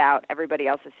quiet out everybody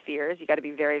else's fears. You got to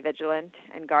be very vigilant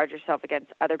and guard yourself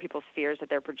against other people's fears that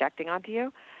they're projecting onto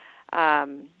you,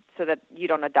 so that you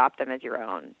don't adopt them as your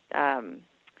own.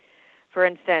 For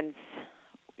instance,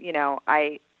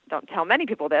 I don't tell many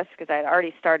people this because I had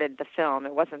already started the film.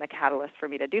 It wasn't a catalyst for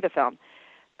me to do the film.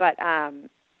 But,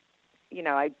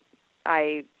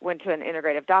 I went to an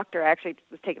integrative doctor. I actually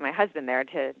was taking my husband there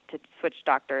to switch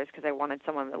doctors because I wanted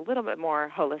someone a little bit more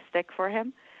holistic for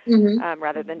him,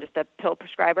 rather than just a pill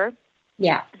prescriber.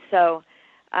 Yeah. So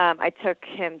I took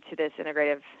him to this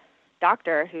integrative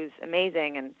doctor who's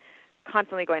amazing and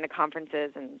constantly going to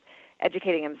conferences and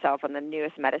educating himself on the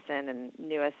newest medicine and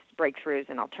newest breakthroughs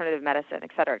in alternative medicine,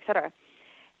 et cetera, et cetera.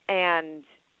 And,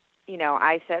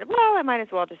 I said, well, I might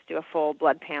as well just do a full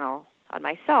blood panel on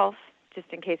myself,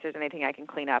 just in case there's anything I can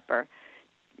clean up or,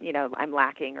 I'm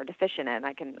lacking or deficient in,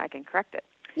 I can correct it.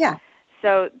 Yeah.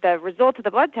 So the result of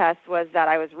the blood test was that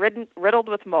I was riddled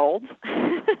with mold,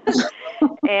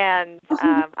 and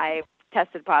I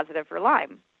tested positive for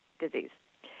Lyme disease.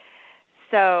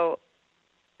 So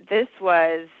this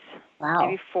was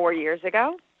maybe 4 years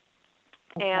ago,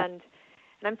 and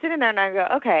I'm sitting there and I go,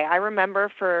 okay, I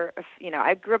remember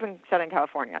I grew up in Southern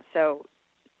California, so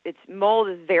mold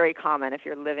is very common if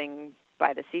you're living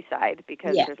by the seaside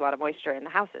because there's a lot of moisture in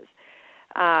the houses.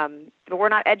 But we're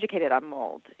not educated on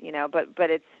mold,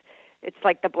 but it's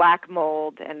like the black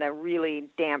mold and the really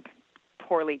damp,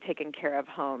 poorly taken care of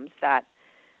homes that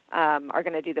are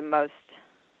going to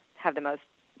have the most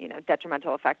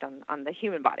detrimental effect on the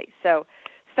human body. So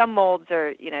some molds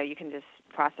are, you can just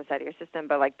process out of your system,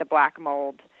 but like the black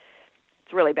mold,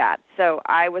 it's really bad. So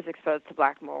I was exposed to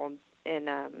black mold in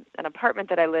an apartment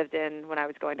that I lived in when I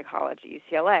was going to college at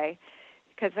UCLA,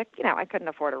 because I couldn't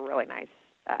afford a really nice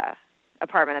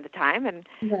apartment at the time,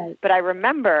 but I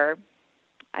remember,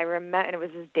 and it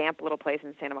was this damp little place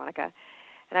in Santa Monica,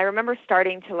 and I remember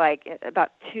starting to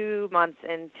about 2 months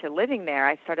into living there,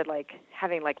 I started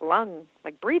having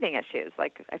breathing issues.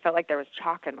 I felt like there was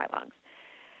chalk in my lungs.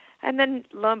 And then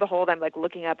lo and behold, I'm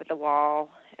looking up at the wall,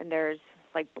 and there's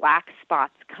black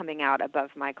spots coming out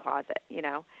above my closet,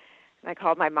 And I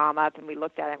called my mom up, and we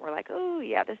looked at it, and we're like, oh,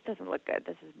 yeah, this doesn't look good.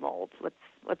 This is mold.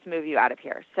 Let's move you out of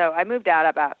here. So I moved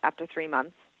out after 3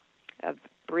 months of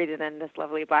breathing in this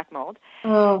lovely black mold.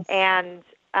 Oh. And,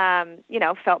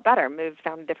 felt better,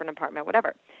 found a different apartment,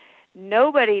 whatever.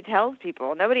 Nobody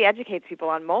educates people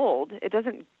on mold. It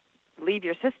doesn't leave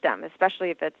your system,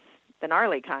 especially if it's the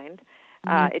gnarly kind.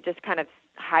 It just kind of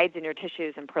hides in your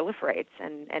tissues and proliferates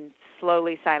and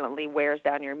slowly, silently wears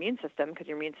down your immune system, because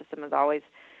your immune system is always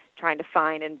trying to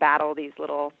find and battle these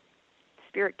little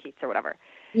spirit keats or whatever.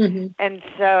 And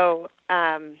so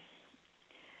I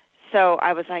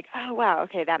was like, oh, wow,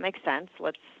 okay, that makes sense.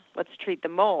 Let's treat the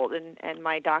mold. And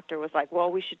my doctor was like, well,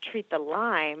 we should treat the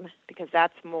Lyme because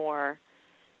that's more,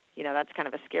 that's kind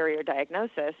of a scarier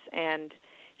diagnosis. And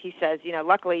he says,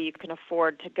 luckily you can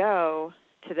afford to go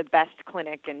to the best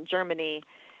clinic in Germany,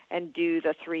 and do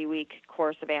the 3-week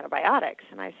course of antibiotics.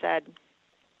 And I said,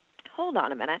 hold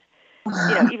on a minute.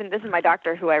 Even this is my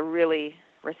doctor who I really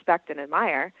respect and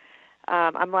admire.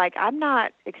 I'm like, I'm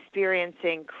not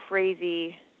experiencing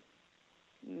crazy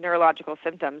neurological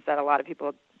symptoms that a lot of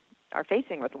people are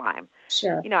facing with Lyme.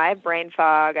 Sure. I have brain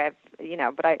fog.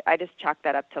 But I just chalk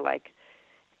that up to like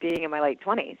being in my late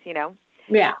 20s,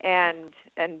 Yeah.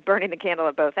 and burning the candle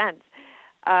at both ends.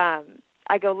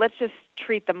 I go, let's just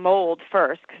treat the mold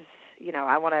first because,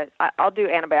 I'll do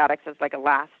antibiotics as like a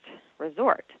last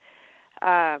resort.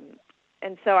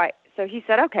 And so he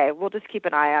said, okay, we'll just keep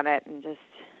an eye on it and just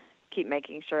keep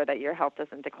making sure that your health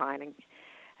doesn't decline.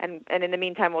 And in the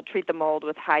meantime, we'll treat the mold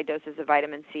with high doses of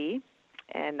vitamin C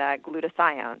and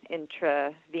glutathione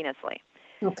intravenously.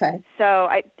 Okay. So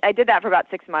I did that for about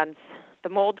 6 months. The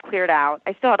mold cleared out.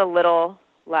 I still had a little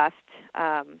left,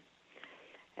 and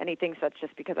he thinks that's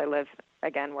just because I live,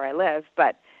 again, where I live,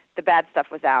 but the bad stuff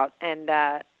was out. And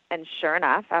sure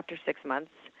enough, after 6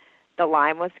 months, the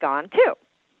Lyme was gone too.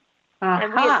 Uh-huh.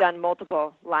 And we had done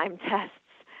multiple Lyme tests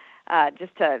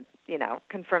just to,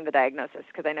 confirm the diagnosis,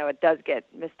 because I know it does get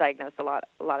misdiagnosed a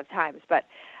lot of times. But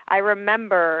I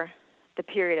remember the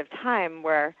period of time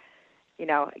where,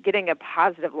 getting a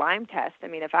positive Lyme test. I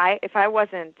mean, if I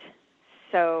wasn't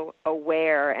so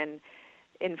aware and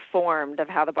informed of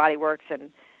how the body works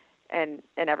and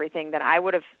everything, then I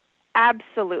would have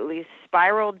absolutely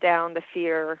spiraled down the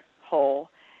fear hole,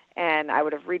 and I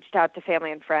would have reached out to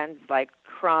family and friends, like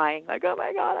crying, like, oh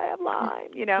my God, I have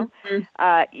Lyme,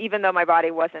 Mm-hmm. Even though my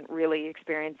body wasn't really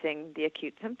experiencing the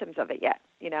acute symptoms of it yet,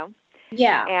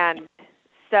 Yeah. And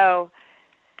so,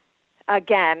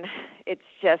 again, it's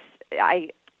just,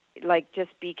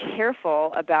 just be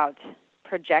careful about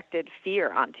projected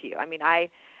fear onto you. I mean, I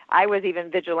was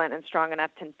even vigilant and strong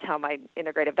enough to tell my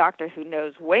integrative doctor, who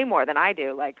knows way more than I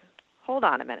do, like, hold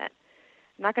on a minute.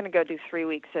 I'm not going to go do 3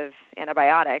 weeks of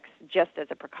antibiotics just as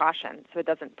a precaution so it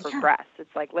doesn't progress. Yeah.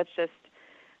 It's like, let's just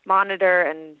monitor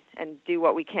and do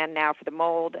what we can now for the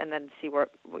mold, and then see where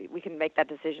we can make that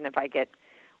decision if I get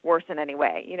worse in any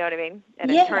way. You know what I mean?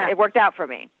 And it worked out for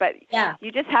me. But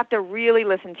you just have to really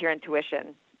listen to your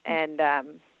intuition and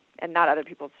not other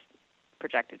people's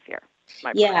projected fear.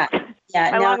 My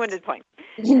long-winded point.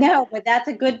 No, but that's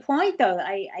a good point, though.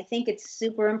 I think it's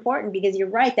super important, because you're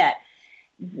right that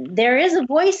there is a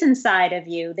voice inside of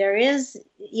you. There is,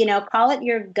 call it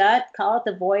your gut, call it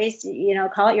the voice,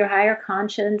 call it your higher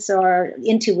conscience or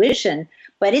intuition,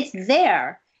 but it's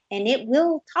there and it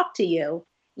will talk to you.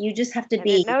 You just have to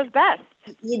be. It knows best.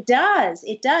 It does.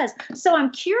 It does. So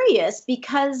I'm curious,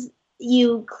 because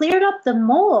you cleared up the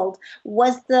mold.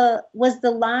 Was the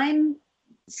Lyme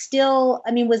still,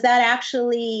 was that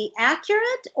actually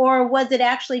accurate, or was it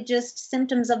actually just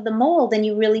symptoms of the mold and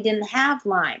you really didn't have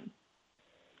Lyme?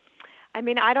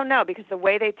 I don't know, because the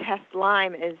way they test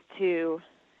Lyme is to,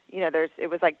 it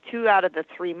was like 2 out of the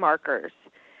 3 markers.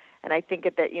 And I think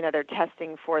that, they're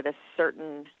testing for this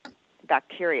certain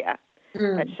bacteria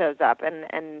that shows up.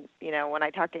 And when I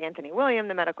talked to Anthony William,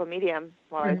 the medical medium,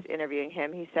 while I was interviewing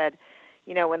him, he said,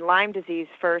 when Lyme disease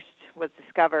first was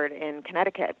discovered in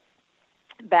Connecticut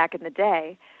back in the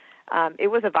day, it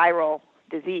was a viral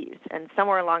disease. And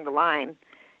somewhere along the line,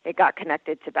 it got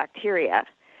connected to bacteria.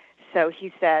 So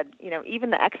he said,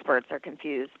 even the experts are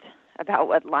confused about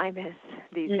what Lyme is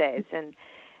these days. And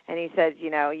he said,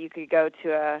 you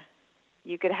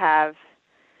could have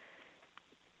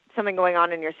something going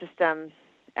on in your system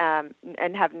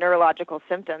and have neurological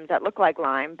symptoms that look like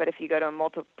Lyme, but if you go to a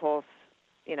multiple,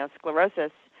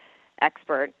 sclerosis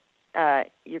expert,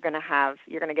 you're going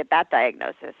to get that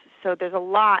diagnosis. So there's a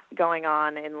lot going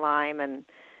on in Lyme, and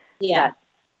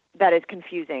that is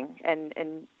confusing and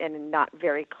not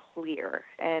very clear.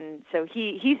 And so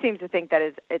he seems to think that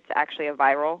it's actually a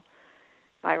viral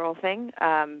thing.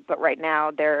 But right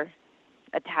now they're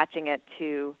attaching it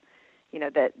to,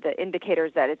 the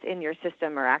indicators that it's in your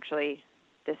system are actually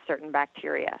this certain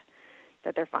bacteria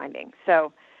that they're finding.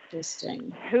 So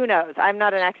interesting. Who knows? I'm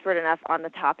not an expert enough on the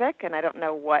topic, and I don't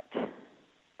know what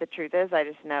the truth is. I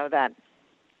just know that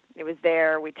it was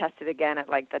there. We tested again at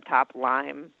like the top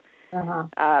Lyme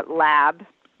lab,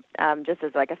 just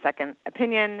as like a second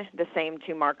opinion. The same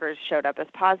 2 markers showed up as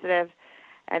positive.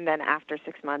 And then after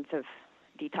 6 months of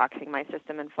detoxing my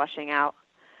system and flushing out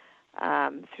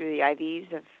through the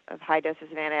IVs of high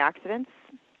doses of antioxidants,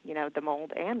 the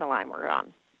mold and the Lyme were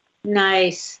gone.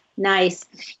 Nice.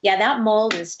 Yeah, that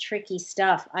mold is tricky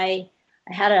stuff. I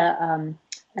had an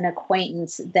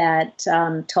acquaintance that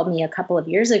told me a couple of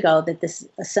years ago that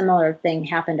a similar thing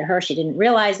happened to her. She didn't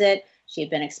realize it. She had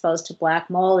been exposed to black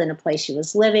mold in a place she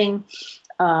was living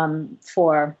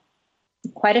for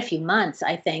quite a few months,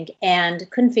 I think, and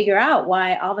couldn't figure out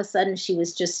why all of a sudden she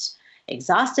was just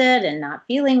exhausted and not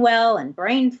feeling well and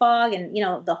brain fog and,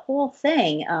 the whole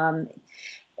thing.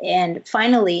 And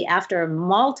finally, after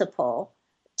multiple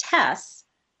tests,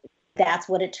 that's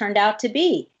what it turned out to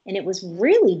be. And it was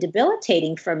really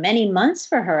debilitating for many months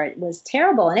for her. It was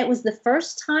terrible. And it was the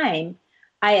first time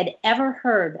I had ever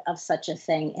heard of such a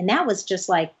thing. And that was just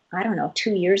like, I don't know,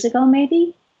 2 years ago,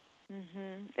 maybe.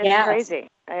 Mm-hmm. It's crazy.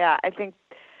 Yeah, I think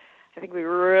we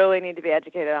really need to be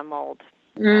educated on mold.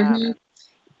 Mm-hmm.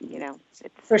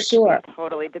 It's for sure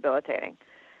totally debilitating.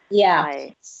 Yeah,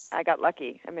 I got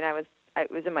lucky. I mean,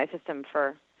 it was in my system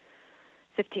for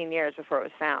 15 years before it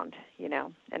was found. And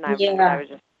I was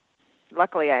just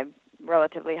luckily I'm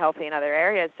relatively healthy in other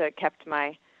areas, so it kept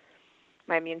my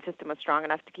immune system was strong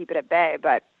enough to keep it at bay.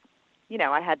 But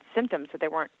I had symptoms, but they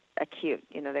weren't acute.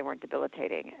 They weren't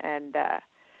debilitating. And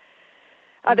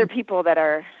other people that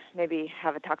are maybe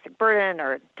have a toxic burden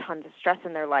or tons of stress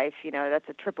in their life, that's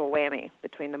a triple whammy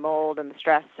between the mold and the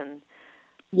stress and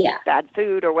bad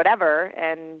food or whatever,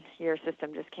 and your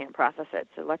system just can't process it.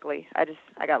 So luckily,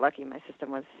 I got lucky. My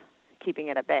system was keeping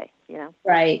it at bay,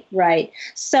 Right.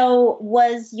 So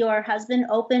was your husband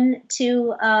open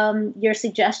to your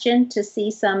suggestion to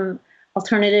see some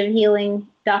alternative healing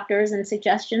doctors and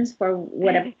suggestions for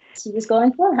whatever he was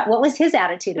going for? What was his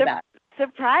attitude about it?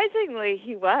 Surprisingly,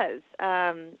 he was.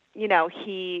 The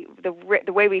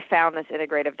way we found this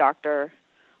integrative doctor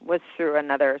was through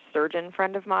another surgeon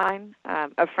friend of mine,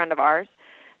 a friend of ours.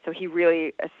 So he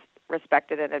really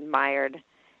respected and admired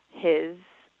his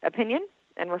opinion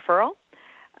and referral.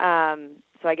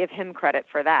 So I give him credit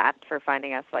for that, for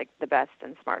finding us like the best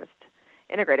and smartest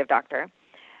integrative doctor.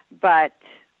 But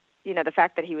the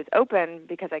fact that he was open,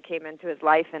 because I came into his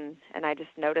life and I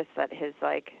just noticed that his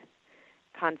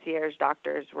concierge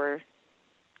doctors were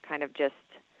kind of just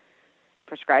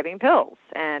prescribing pills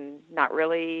and not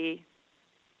really,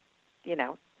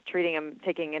 treating him,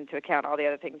 taking into account all the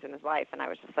other things in his life. And I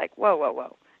was just like,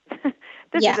 whoa.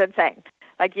 This is insane.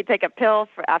 Like, you take a pill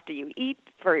for after you eat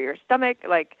for your stomach.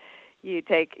 Like, you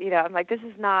take, I'm like, this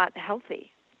is not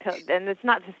healthy. And it's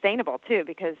not sustainable too,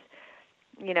 because,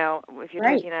 if you're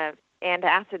taking an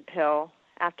antacid pill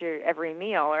after every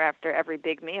meal or after every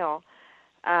big meal,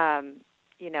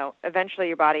 eventually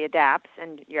your body adapts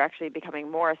and you're actually becoming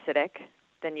more acidic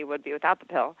than you would be without the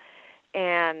pill.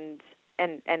 And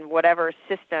whatever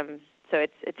system, so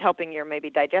it's helping your maybe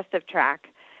digestive tract,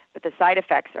 but the side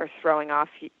effects are throwing off,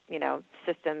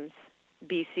 systems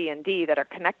B, C, and D that are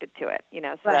connected to it,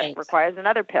 so that requires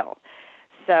another pill.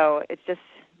 So it's just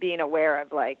being aware of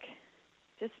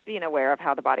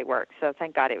how the body works. So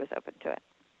thank God he was open to it.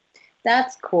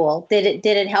 That's cool. Did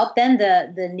it help then,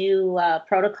 the new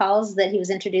protocols that he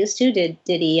was introduced to? Did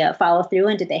he follow through,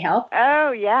 and did they help?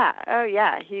 Oh yeah.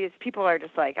 People are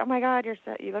just like, oh my God,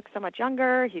 you look so much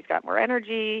younger. He's got more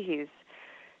energy. He's,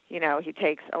 he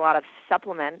takes a lot of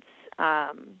supplements,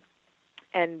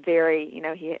 and very,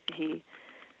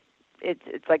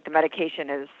 it's like the medication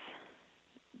is.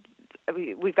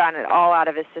 We've gotten it all out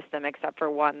of his system except for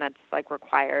one that's like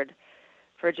required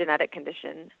for a genetic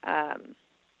condition.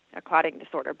 A clotting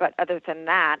disorder. But other than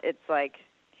that, it's like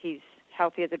he's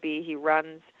healthy as a bee. He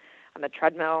runs on the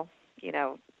treadmill,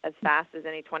 as fast as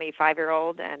any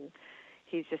 25-year-old, and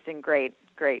he's just in great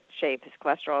shape. His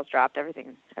cholesterol has dropped.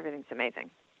 Everything's amazing.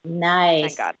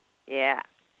 Nice. Thank God. Yeah.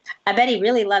 I bet he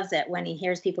really loves it when he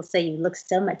hears people say you look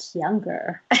so much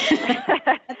younger.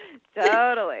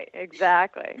 Totally.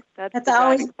 Exactly. That's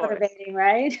always motivating,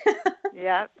 right?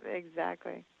 Yep,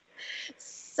 exactly.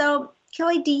 So,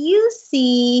 Kelly, do you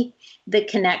see the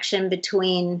connection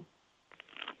between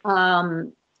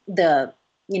the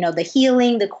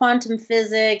healing, the quantum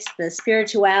physics, the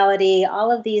spirituality,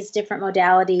 all of these different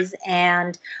modalities,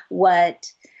 and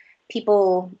what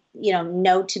people,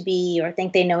 know to be or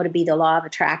think they know to be the law of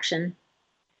attraction?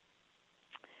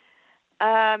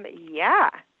 Yeah,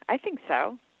 I think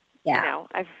so. Yeah.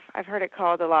 I've heard it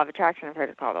called the law of attraction. I've heard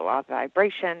it called the law of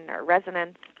vibration or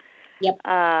resonance. Yep.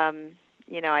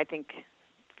 I think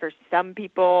for some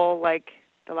people, like,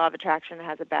 the law of attraction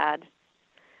has a bad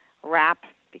rap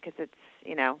because it's,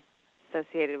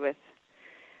 associated with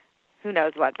who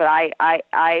knows what. But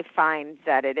I find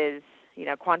that it is,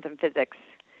 quantum physics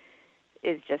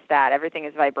is just that. Everything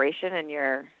is vibration, and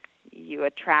you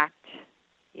attract,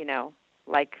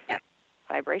 like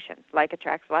vibration. Like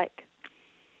attracts like.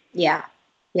 Yeah,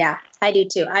 I do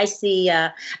too. I see.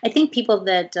 I think people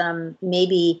that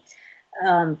maybe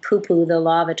poo-poo the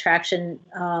law of attraction,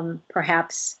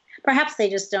 perhaps they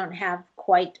just don't have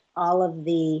quite all of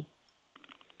the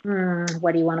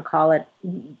what do you want to call it,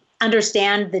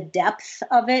 understand the depth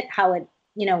of it, how it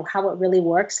really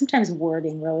works. Sometimes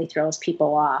wording really throws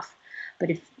people off. But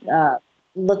if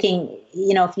looking,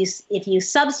 if you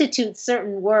substitute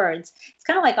certain words, it's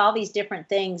kind of like all these different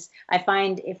things. I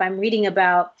find if I'm reading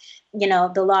about,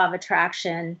 the law of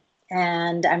attraction,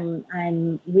 and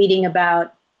I'm reading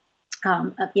about,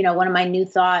 one of my New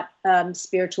Thought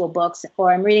spiritual books,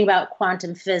 or I'm reading about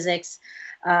quantum physics,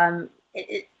 I'm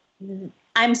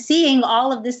seeing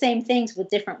all of the same things with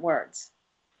different words.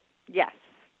 Yes,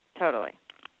 totally.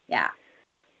 Yeah.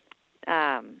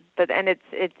 But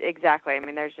it's exactly. I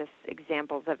mean, there's just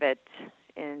examples of it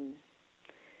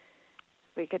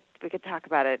we could talk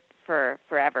about it for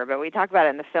forever, but we talk about it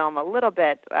in the film a little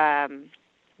bit,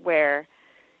 where,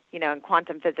 in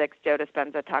quantum physics, Joe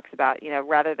Dispenza talks about,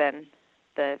 rather than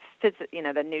the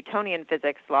Newtonian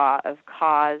physics law of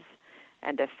cause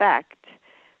and effect,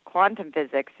 quantum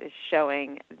physics is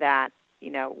showing that,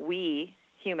 we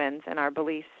humans and our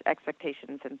beliefs,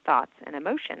 expectations, and thoughts and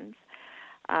emotions,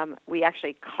 we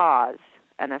actually cause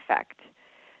an effect.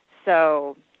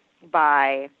 So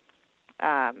by,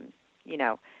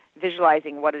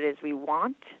 visualizing what it is we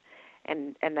want,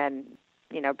 and then,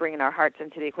 bringing our hearts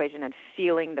into the equation and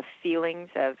feeling the feelings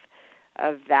of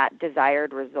that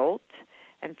desired result,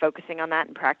 and focusing on that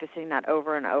and practicing that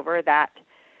over and over, that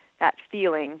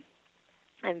feeling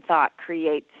and thought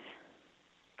creates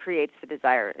the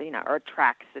desire, or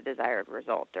attracts the desired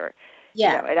result, or,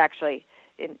 it actually,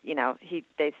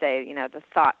 they say, the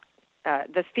thought,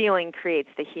 the feeling creates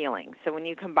the healing. So when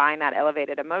you combine that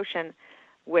elevated emotion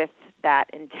with that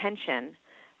intention,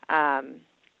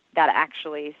 that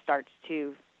actually starts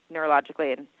to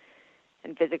neurologically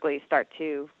and physically start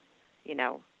to,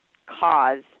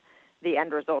 cause the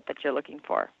end result that you're looking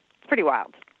for. It's pretty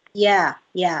wild. Yeah,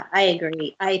 I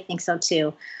agree. I think so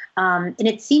too. And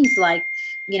it seems like,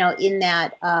 in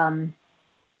that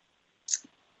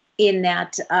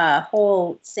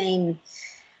whole same,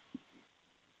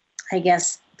 I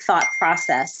guess, thought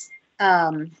process,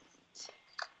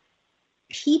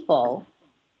 people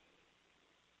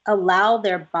allow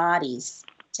their bodies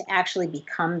to actually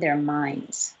become their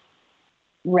minds,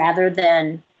 rather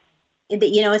than,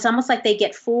 it's almost like they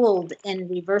get fooled and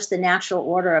reverse the natural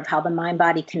order of how the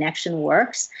mind-body connection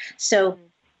works. So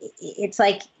it's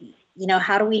like,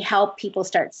 how do we help people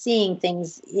start seeing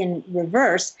things in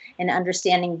reverse and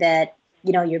understanding that,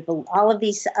 all of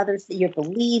these your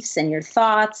beliefs and your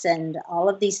thoughts and all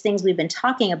of these things we've been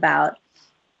talking about,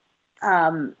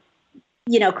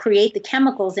 create the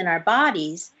chemicals in our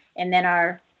bodies, and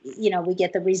then we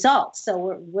get the results. So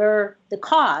we're the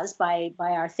cause by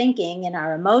our thinking and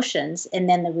our emotions, and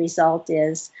then the result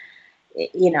is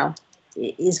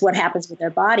what happens with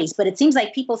their bodies. But it seems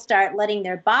like people start letting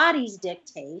their bodies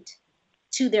dictate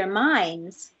to their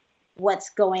minds what's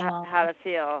going on. How to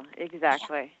feel,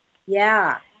 exactly.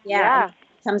 Yeah.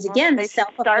 Comes again. They should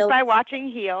start by watching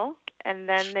Heal, and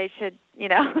then they should,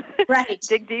 right,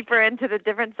 dig deeper into the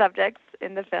different subjects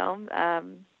in the film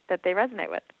that they resonate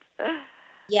with.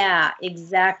 Yeah,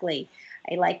 exactly.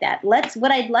 I like that.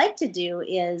 What I'd like to do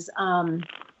is I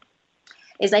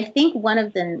think one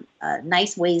of the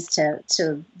nice ways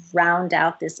to round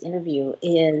out this interview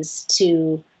is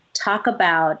to talk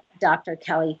about Dr.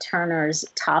 Kelly Turner's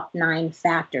top 9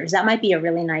 factors. That might be a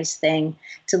really nice thing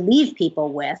to leave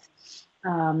people with,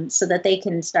 so that they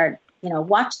can start,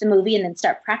 watch the movie and then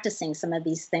start practicing some of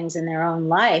these things in their own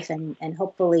life, and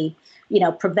hopefully,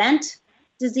 prevent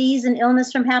disease and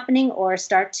illness from happening, or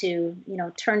start to,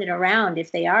 turn it around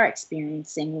if they are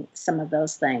experiencing some of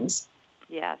those things.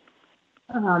 Yes.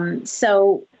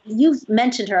 So you've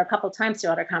mentioned her a couple of times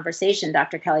throughout our conversation,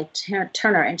 Dr. Kelly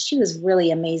Turner, and she was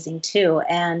really amazing too.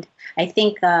 And I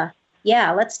think,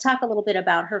 let's talk a little bit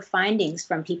about her findings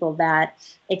from people that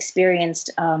experienced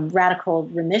radical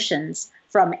remissions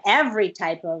from every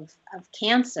type of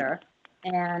cancer.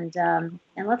 And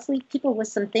let's leave people with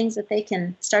some things that they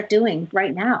can start doing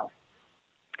right now.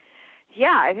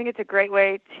 Yeah, I think it's a great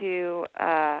way to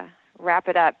wrap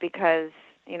it up, because,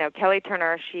 Kelly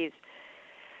Turner, she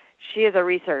is a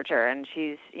researcher, and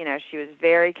she was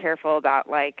very careful about,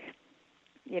 while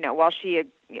she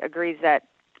agrees that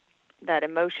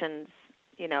emotions,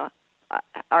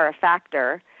 are a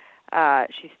factor,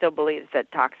 she still believes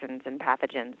that toxins and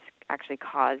pathogens actually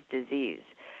cause disease.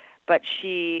 But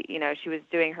she was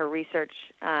doing her research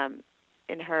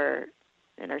in her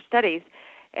studies,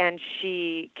 and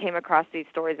she came across these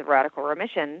stories of radical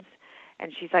remissions.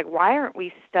 And she's like, why aren't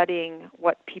we studying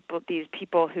what these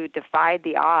people who defied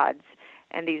the odds,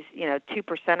 and these,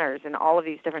 2%ers and all of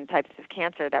these different types of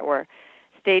cancer that were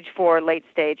stage 4, late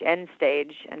stage, end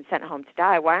stage, and sent home to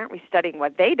die, why aren't we studying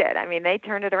what they did? I mean, they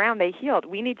turned it around. They healed.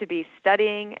 We need to be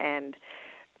studying and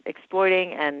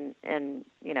exploiting and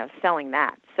selling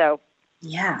that. So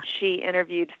she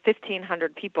interviewed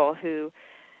 1,500 people who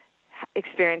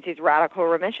experienced these radical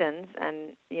remissions,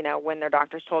 and, when their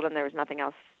doctors told them there was nothing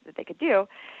else that they could do.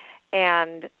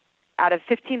 And out of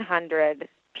 1,500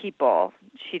 people,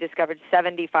 she discovered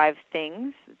 75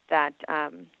 things that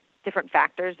different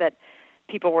factors that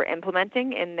people were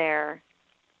implementing in their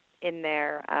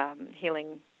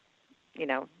healing,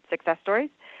 success stories.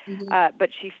 But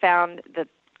she found the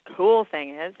cool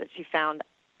thing is that she found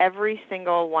every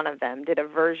single one of them did a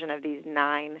version of these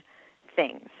 9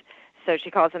 things. So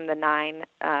she calls them the 9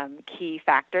 key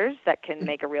factors that can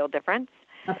make a real difference.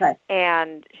 Okay.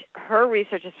 And her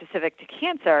research is specific to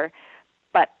cancer,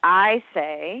 but I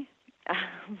say,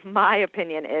 my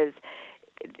opinion is,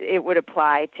 it would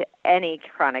apply to any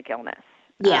chronic illness.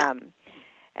 Yeah.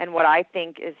 And what I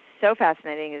think is so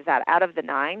fascinating is that out of the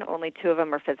 9, only 2 of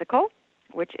them are physical,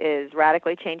 which is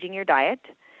radically changing your diet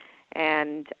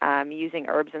and using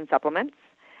herbs and supplements.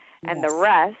 And the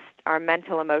rest are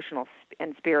mental, emotional,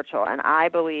 and spiritual. And I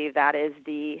believe that is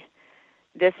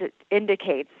this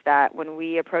indicates that when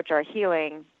we approach our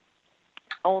healing,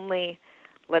 only,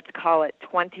 let's call it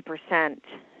 20%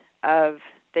 of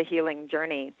the healing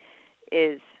journey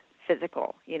is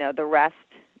physical. The rest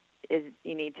is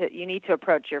you need to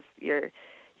approach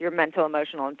your mental,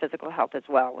 emotional, and physical health as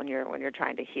well when you're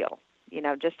trying to heal.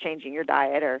 Just changing your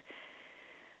diet or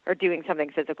doing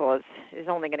something physical is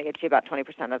only going to get you about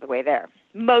 20% of the way there,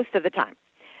 most of the time.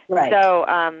 Right. So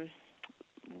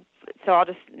I'll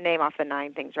just name off the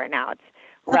 9 things right now. It's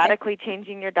radically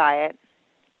changing your diet,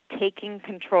 taking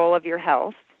control of your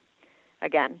health,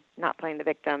 again, not playing the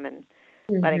victim and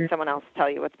letting someone else tell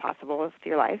you what's possible with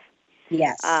your life.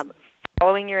 Yes.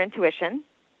 Following your intuition,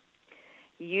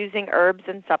 using herbs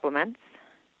and supplements,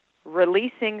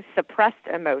 releasing suppressed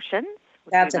emotions,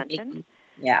 which That's we a mentioned. big,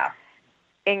 yeah.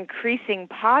 Increasing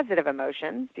positive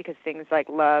emotions, because things like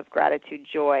love, gratitude,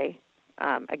 joy,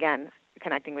 again,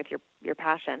 connecting with your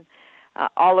passion,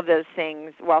 all of those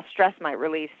things, while stress might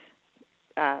release,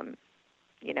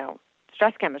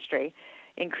 stress chemistry,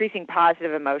 increasing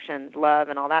positive emotions, love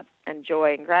and all that, and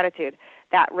joy and gratitude,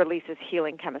 that releases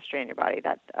healing chemistry in your body,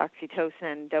 that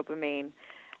oxytocin, dopamine,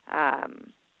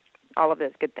 all of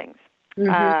those good things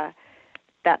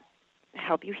that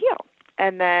help you heal.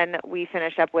 And then we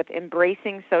finish up with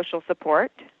embracing social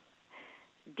support,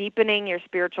 deepening your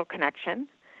spiritual connection,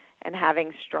 and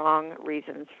having strong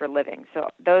reasons for living. So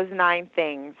those 9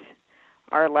 things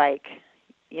are like,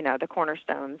 the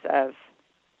cornerstones of,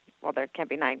 well, there can't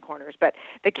be 9 corners, but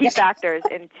the key factors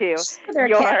into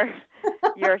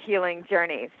your healing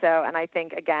journey. So, and I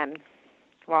think, again,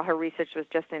 while her research was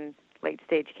just in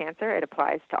late-stage cancer, it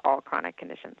applies to all chronic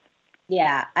conditions.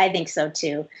 Yeah, I think so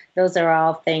too. Those are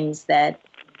all things that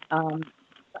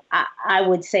I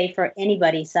would say for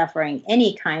anybody suffering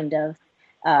any kind of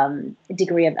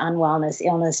degree of unwellness,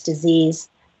 illness, disease,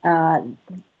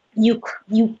 you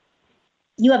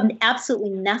have absolutely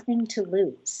nothing to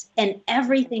lose and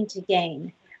everything to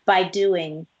gain by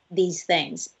doing these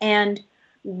things. And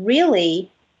really,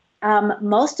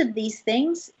 most of these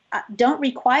things don't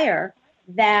require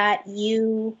that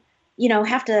you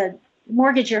have to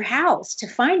mortgage your house to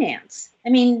finance. I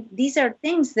mean, these are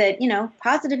things that,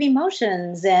 positive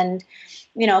emotions and,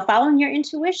 following your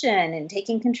intuition and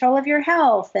taking control of your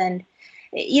health. And,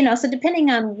 so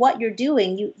depending on what you're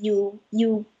doing,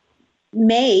 you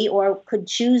may or could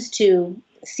choose to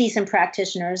see some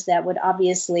practitioners that would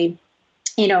obviously,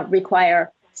 require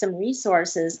some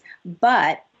resources.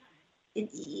 But,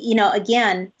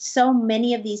 again, so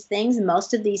many of these things,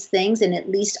 most of these things, and at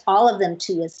least all of them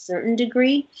to a certain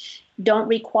degree, don't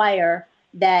require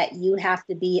that you have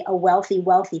to be a wealthy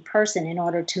person in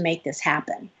order to make this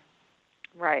happen.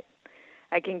 Right.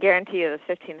 I can guarantee you the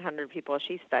 1,500 people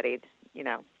she studied,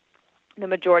 the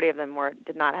majority of them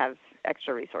did not have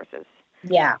extra resources.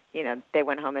 Yeah. They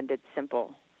went home and did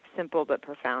simple but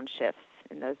profound shifts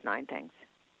in those 9 things.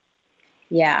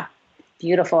 Yeah.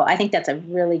 Beautiful. I think that's a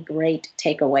really great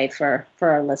takeaway for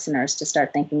our listeners to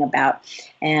start thinking about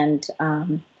and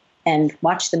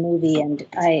watch the movie. And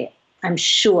I'm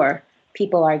sure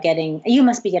people you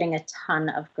must be getting a ton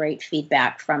of great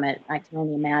feedback from it. I can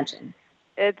only imagine.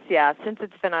 Since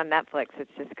it's been on Netflix,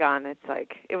 it's just gone. It's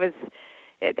like,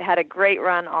 it had a great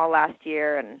run all last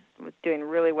year and was doing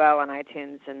really well on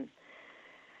iTunes. And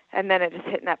then it just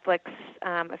hit Netflix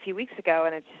a few weeks ago,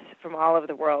 and it's just from all over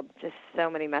the world, just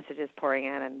so many messages pouring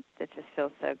in, and it just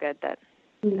feels so good that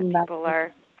people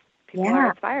are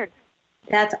inspired.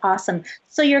 That's awesome.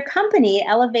 So your company,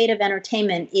 Elevative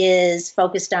Entertainment, is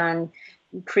focused on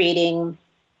creating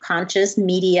conscious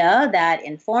media that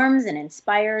informs and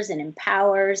inspires and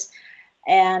empowers.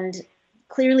 And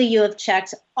clearly you have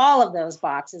checked all of those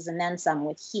boxes and then some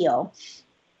with Heal.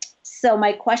 So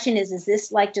my question is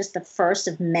this like just the first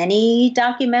of many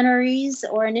documentaries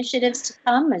or initiatives to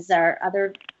come? Is there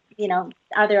other,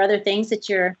 are there other things that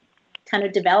you're kind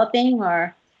of developing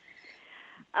or?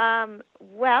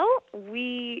 Well,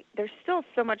 there's still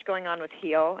so much going on with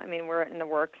Heal. I mean, we're in the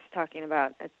works talking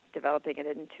about developing it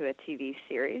into a TV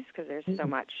series because there's so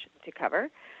much to cover.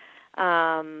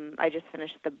 I just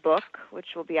finished the book, which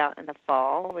will be out in the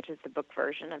fall, which is the book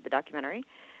version of the documentary.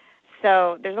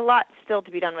 So there's a lot still to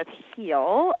be done with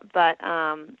Heal, but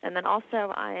and then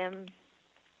also I am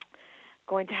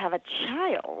going to have a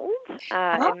child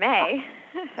in May.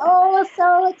 Oh,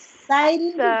 so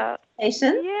exciting!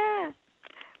 Congratulations! Yeah.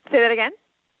 Say that again.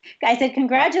 I said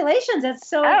congratulations. That's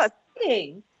so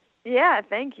exciting. Yeah,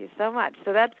 thank you so much.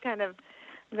 So that's kind of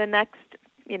the next,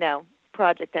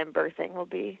 project I'm birthing will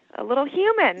be a little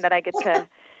human that I get to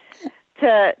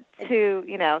so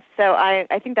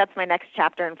I think that's my next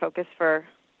chapter and focus for,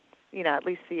 at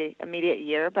least the immediate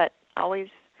year, but always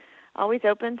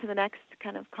open to the next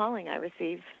kind of calling I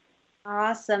receive.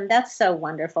 Awesome. That's so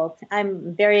wonderful.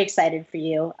 I'm very excited for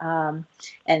you.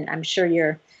 And I'm sure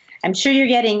you're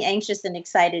getting anxious and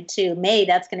excited too. May,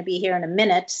 that's going to be here in a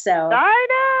minute. So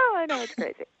I know it's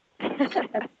crazy.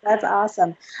 That's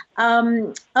awesome.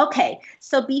 Okay.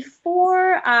 So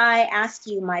before I ask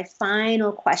you my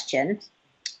final question,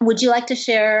 would you like to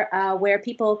share where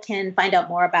people can find out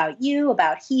more about you,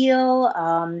 about Heal,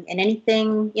 and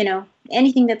anything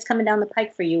that's coming down the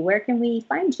pike for you? Where can we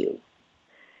find you?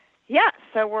 Yeah.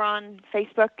 So we're on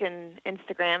Facebook and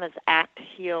Instagram as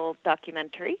 @Heal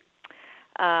Documentary.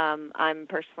 I'm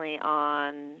personally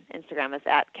on Instagram as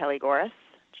 @Kelly Gores,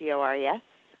 Gores.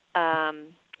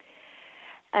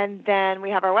 And then we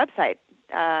have our website,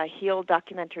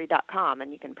 healdocumentary.com,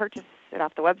 and you can purchase it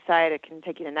off the website. It can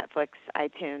take you to Netflix,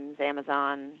 iTunes,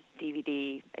 Amazon,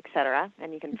 DVD, etc.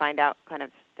 And you can find out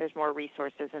there's more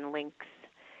resources and links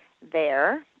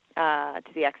there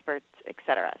to the experts,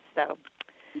 etc. So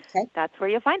That's where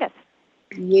you'll find us.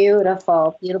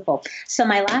 Beautiful, beautiful. So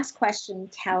my last question,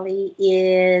 Kelly,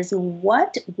 is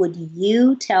what would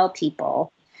you tell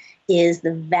people is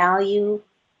the value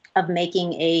of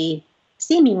making a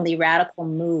seemingly radical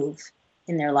move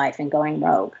in their life and going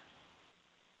rogue?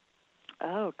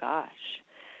 Oh, gosh.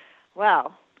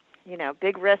 Well,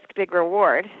 big risk, big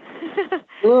reward.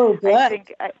 Ooh,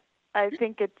 good. I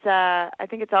think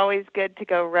it's always good to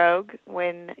go rogue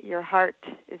when your heart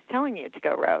is telling you to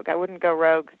go rogue. I wouldn't go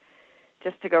rogue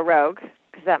just to go rogue,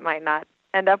 because that might not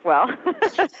end up well.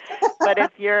 But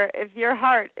if your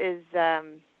heart is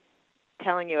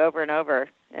telling you over and over,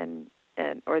 and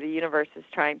or the universe is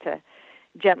trying to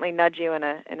gently nudge you in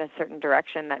a certain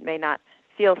direction that may not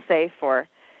feel safe or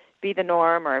be the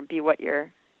norm or be what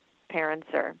your parents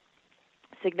or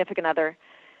significant other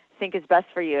think is best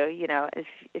for you,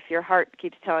 if your heart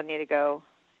keeps telling you to go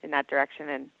in that direction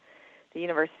and the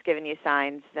universe is giving you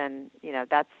signs, then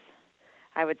that's,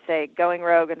 I would say, going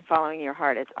rogue and following your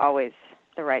heart is always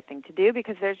the right thing to do,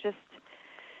 because there's just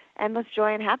endless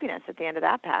joy and happiness at the end of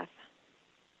that path.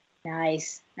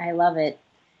 Nice. I love it.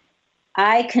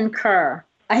 I concur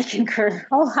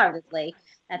wholeheartedly.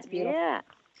 That's beautiful. Yeah.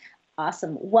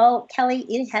 Awesome. Well, Kelly,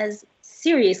 it has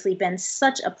seriously been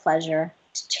such a pleasure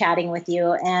chatting with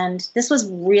you. And this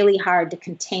was really hard to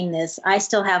contain this. I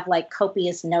still have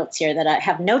copious notes here that I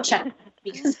have no check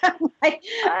because I'm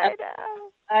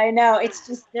I know. It's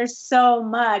just, there's so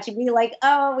much. We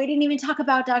we didn't even talk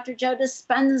about Dr. Joe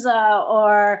Dispenza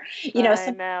or, I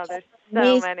know, there's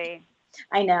so many.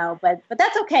 I know, but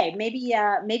that's okay. Maybe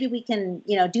we can,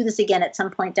 do this again at some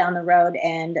point down the road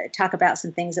and talk about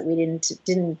some things that we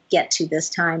didn't get to this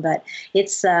time. But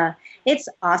it's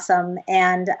awesome,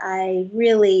 and I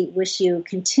really wish you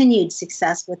continued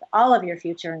success with all of your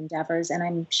future endeavors. And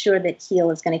I'm sure that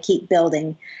Heal is going to keep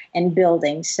building and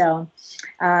building. So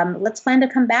let's plan to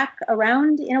come back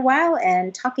around in a while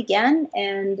and talk again.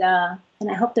 And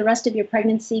I hope the rest of your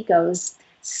pregnancy goes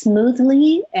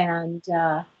smoothly, and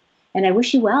I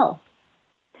wish you well.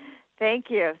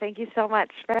 Thank you. Thank you so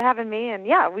much for having me. And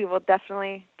yeah, we will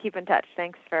definitely keep in touch.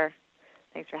 Thanks for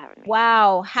having me.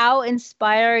 Wow. How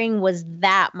inspiring was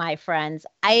that, my friends?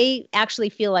 I actually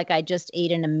feel like I just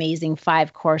ate an amazing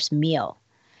 5-course meal.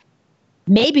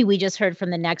 Maybe we just heard from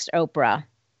the next Oprah.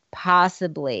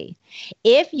 Possibly.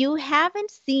 If you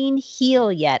haven't seen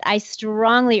Heal yet, I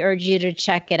strongly urge you to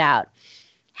check it out.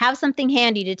 have something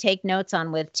handy to take notes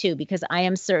on with too, because I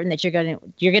am certain that you're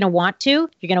going to want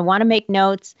to make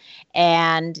notes.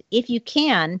 And if you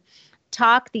can,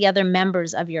 talk the other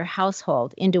members of your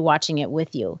household into watching it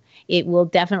with you. It will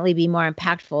definitely be more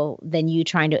impactful than you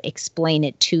trying to explain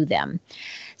it to them.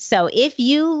 So if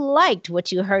you liked what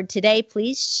you heard today,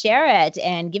 please share it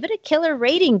and give it a killer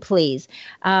rating, please.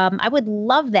 I would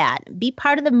love that. Be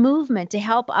part of the movement to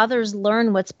help others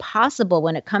learn what's possible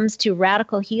when it comes to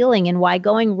radical healing and why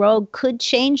going rogue could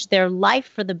change their life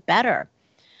for the better.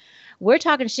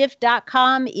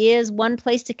 We'reTalkingShift.com is one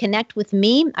place to connect with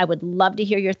me. I would love to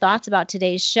hear your thoughts about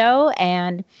today's show.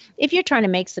 And if you're trying to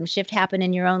make some shift happen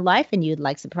in your own life and you'd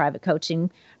like some private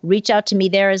coaching, reach out to me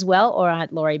there as well, or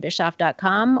at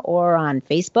LoriBischoff.com or on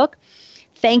Facebook.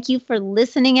 Thank you for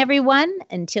listening, everyone.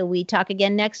 Until we talk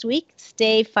again next week,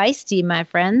 stay feisty, my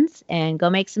friends, and go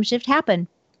make some shift happen.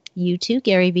 You too,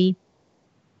 Gary Vee.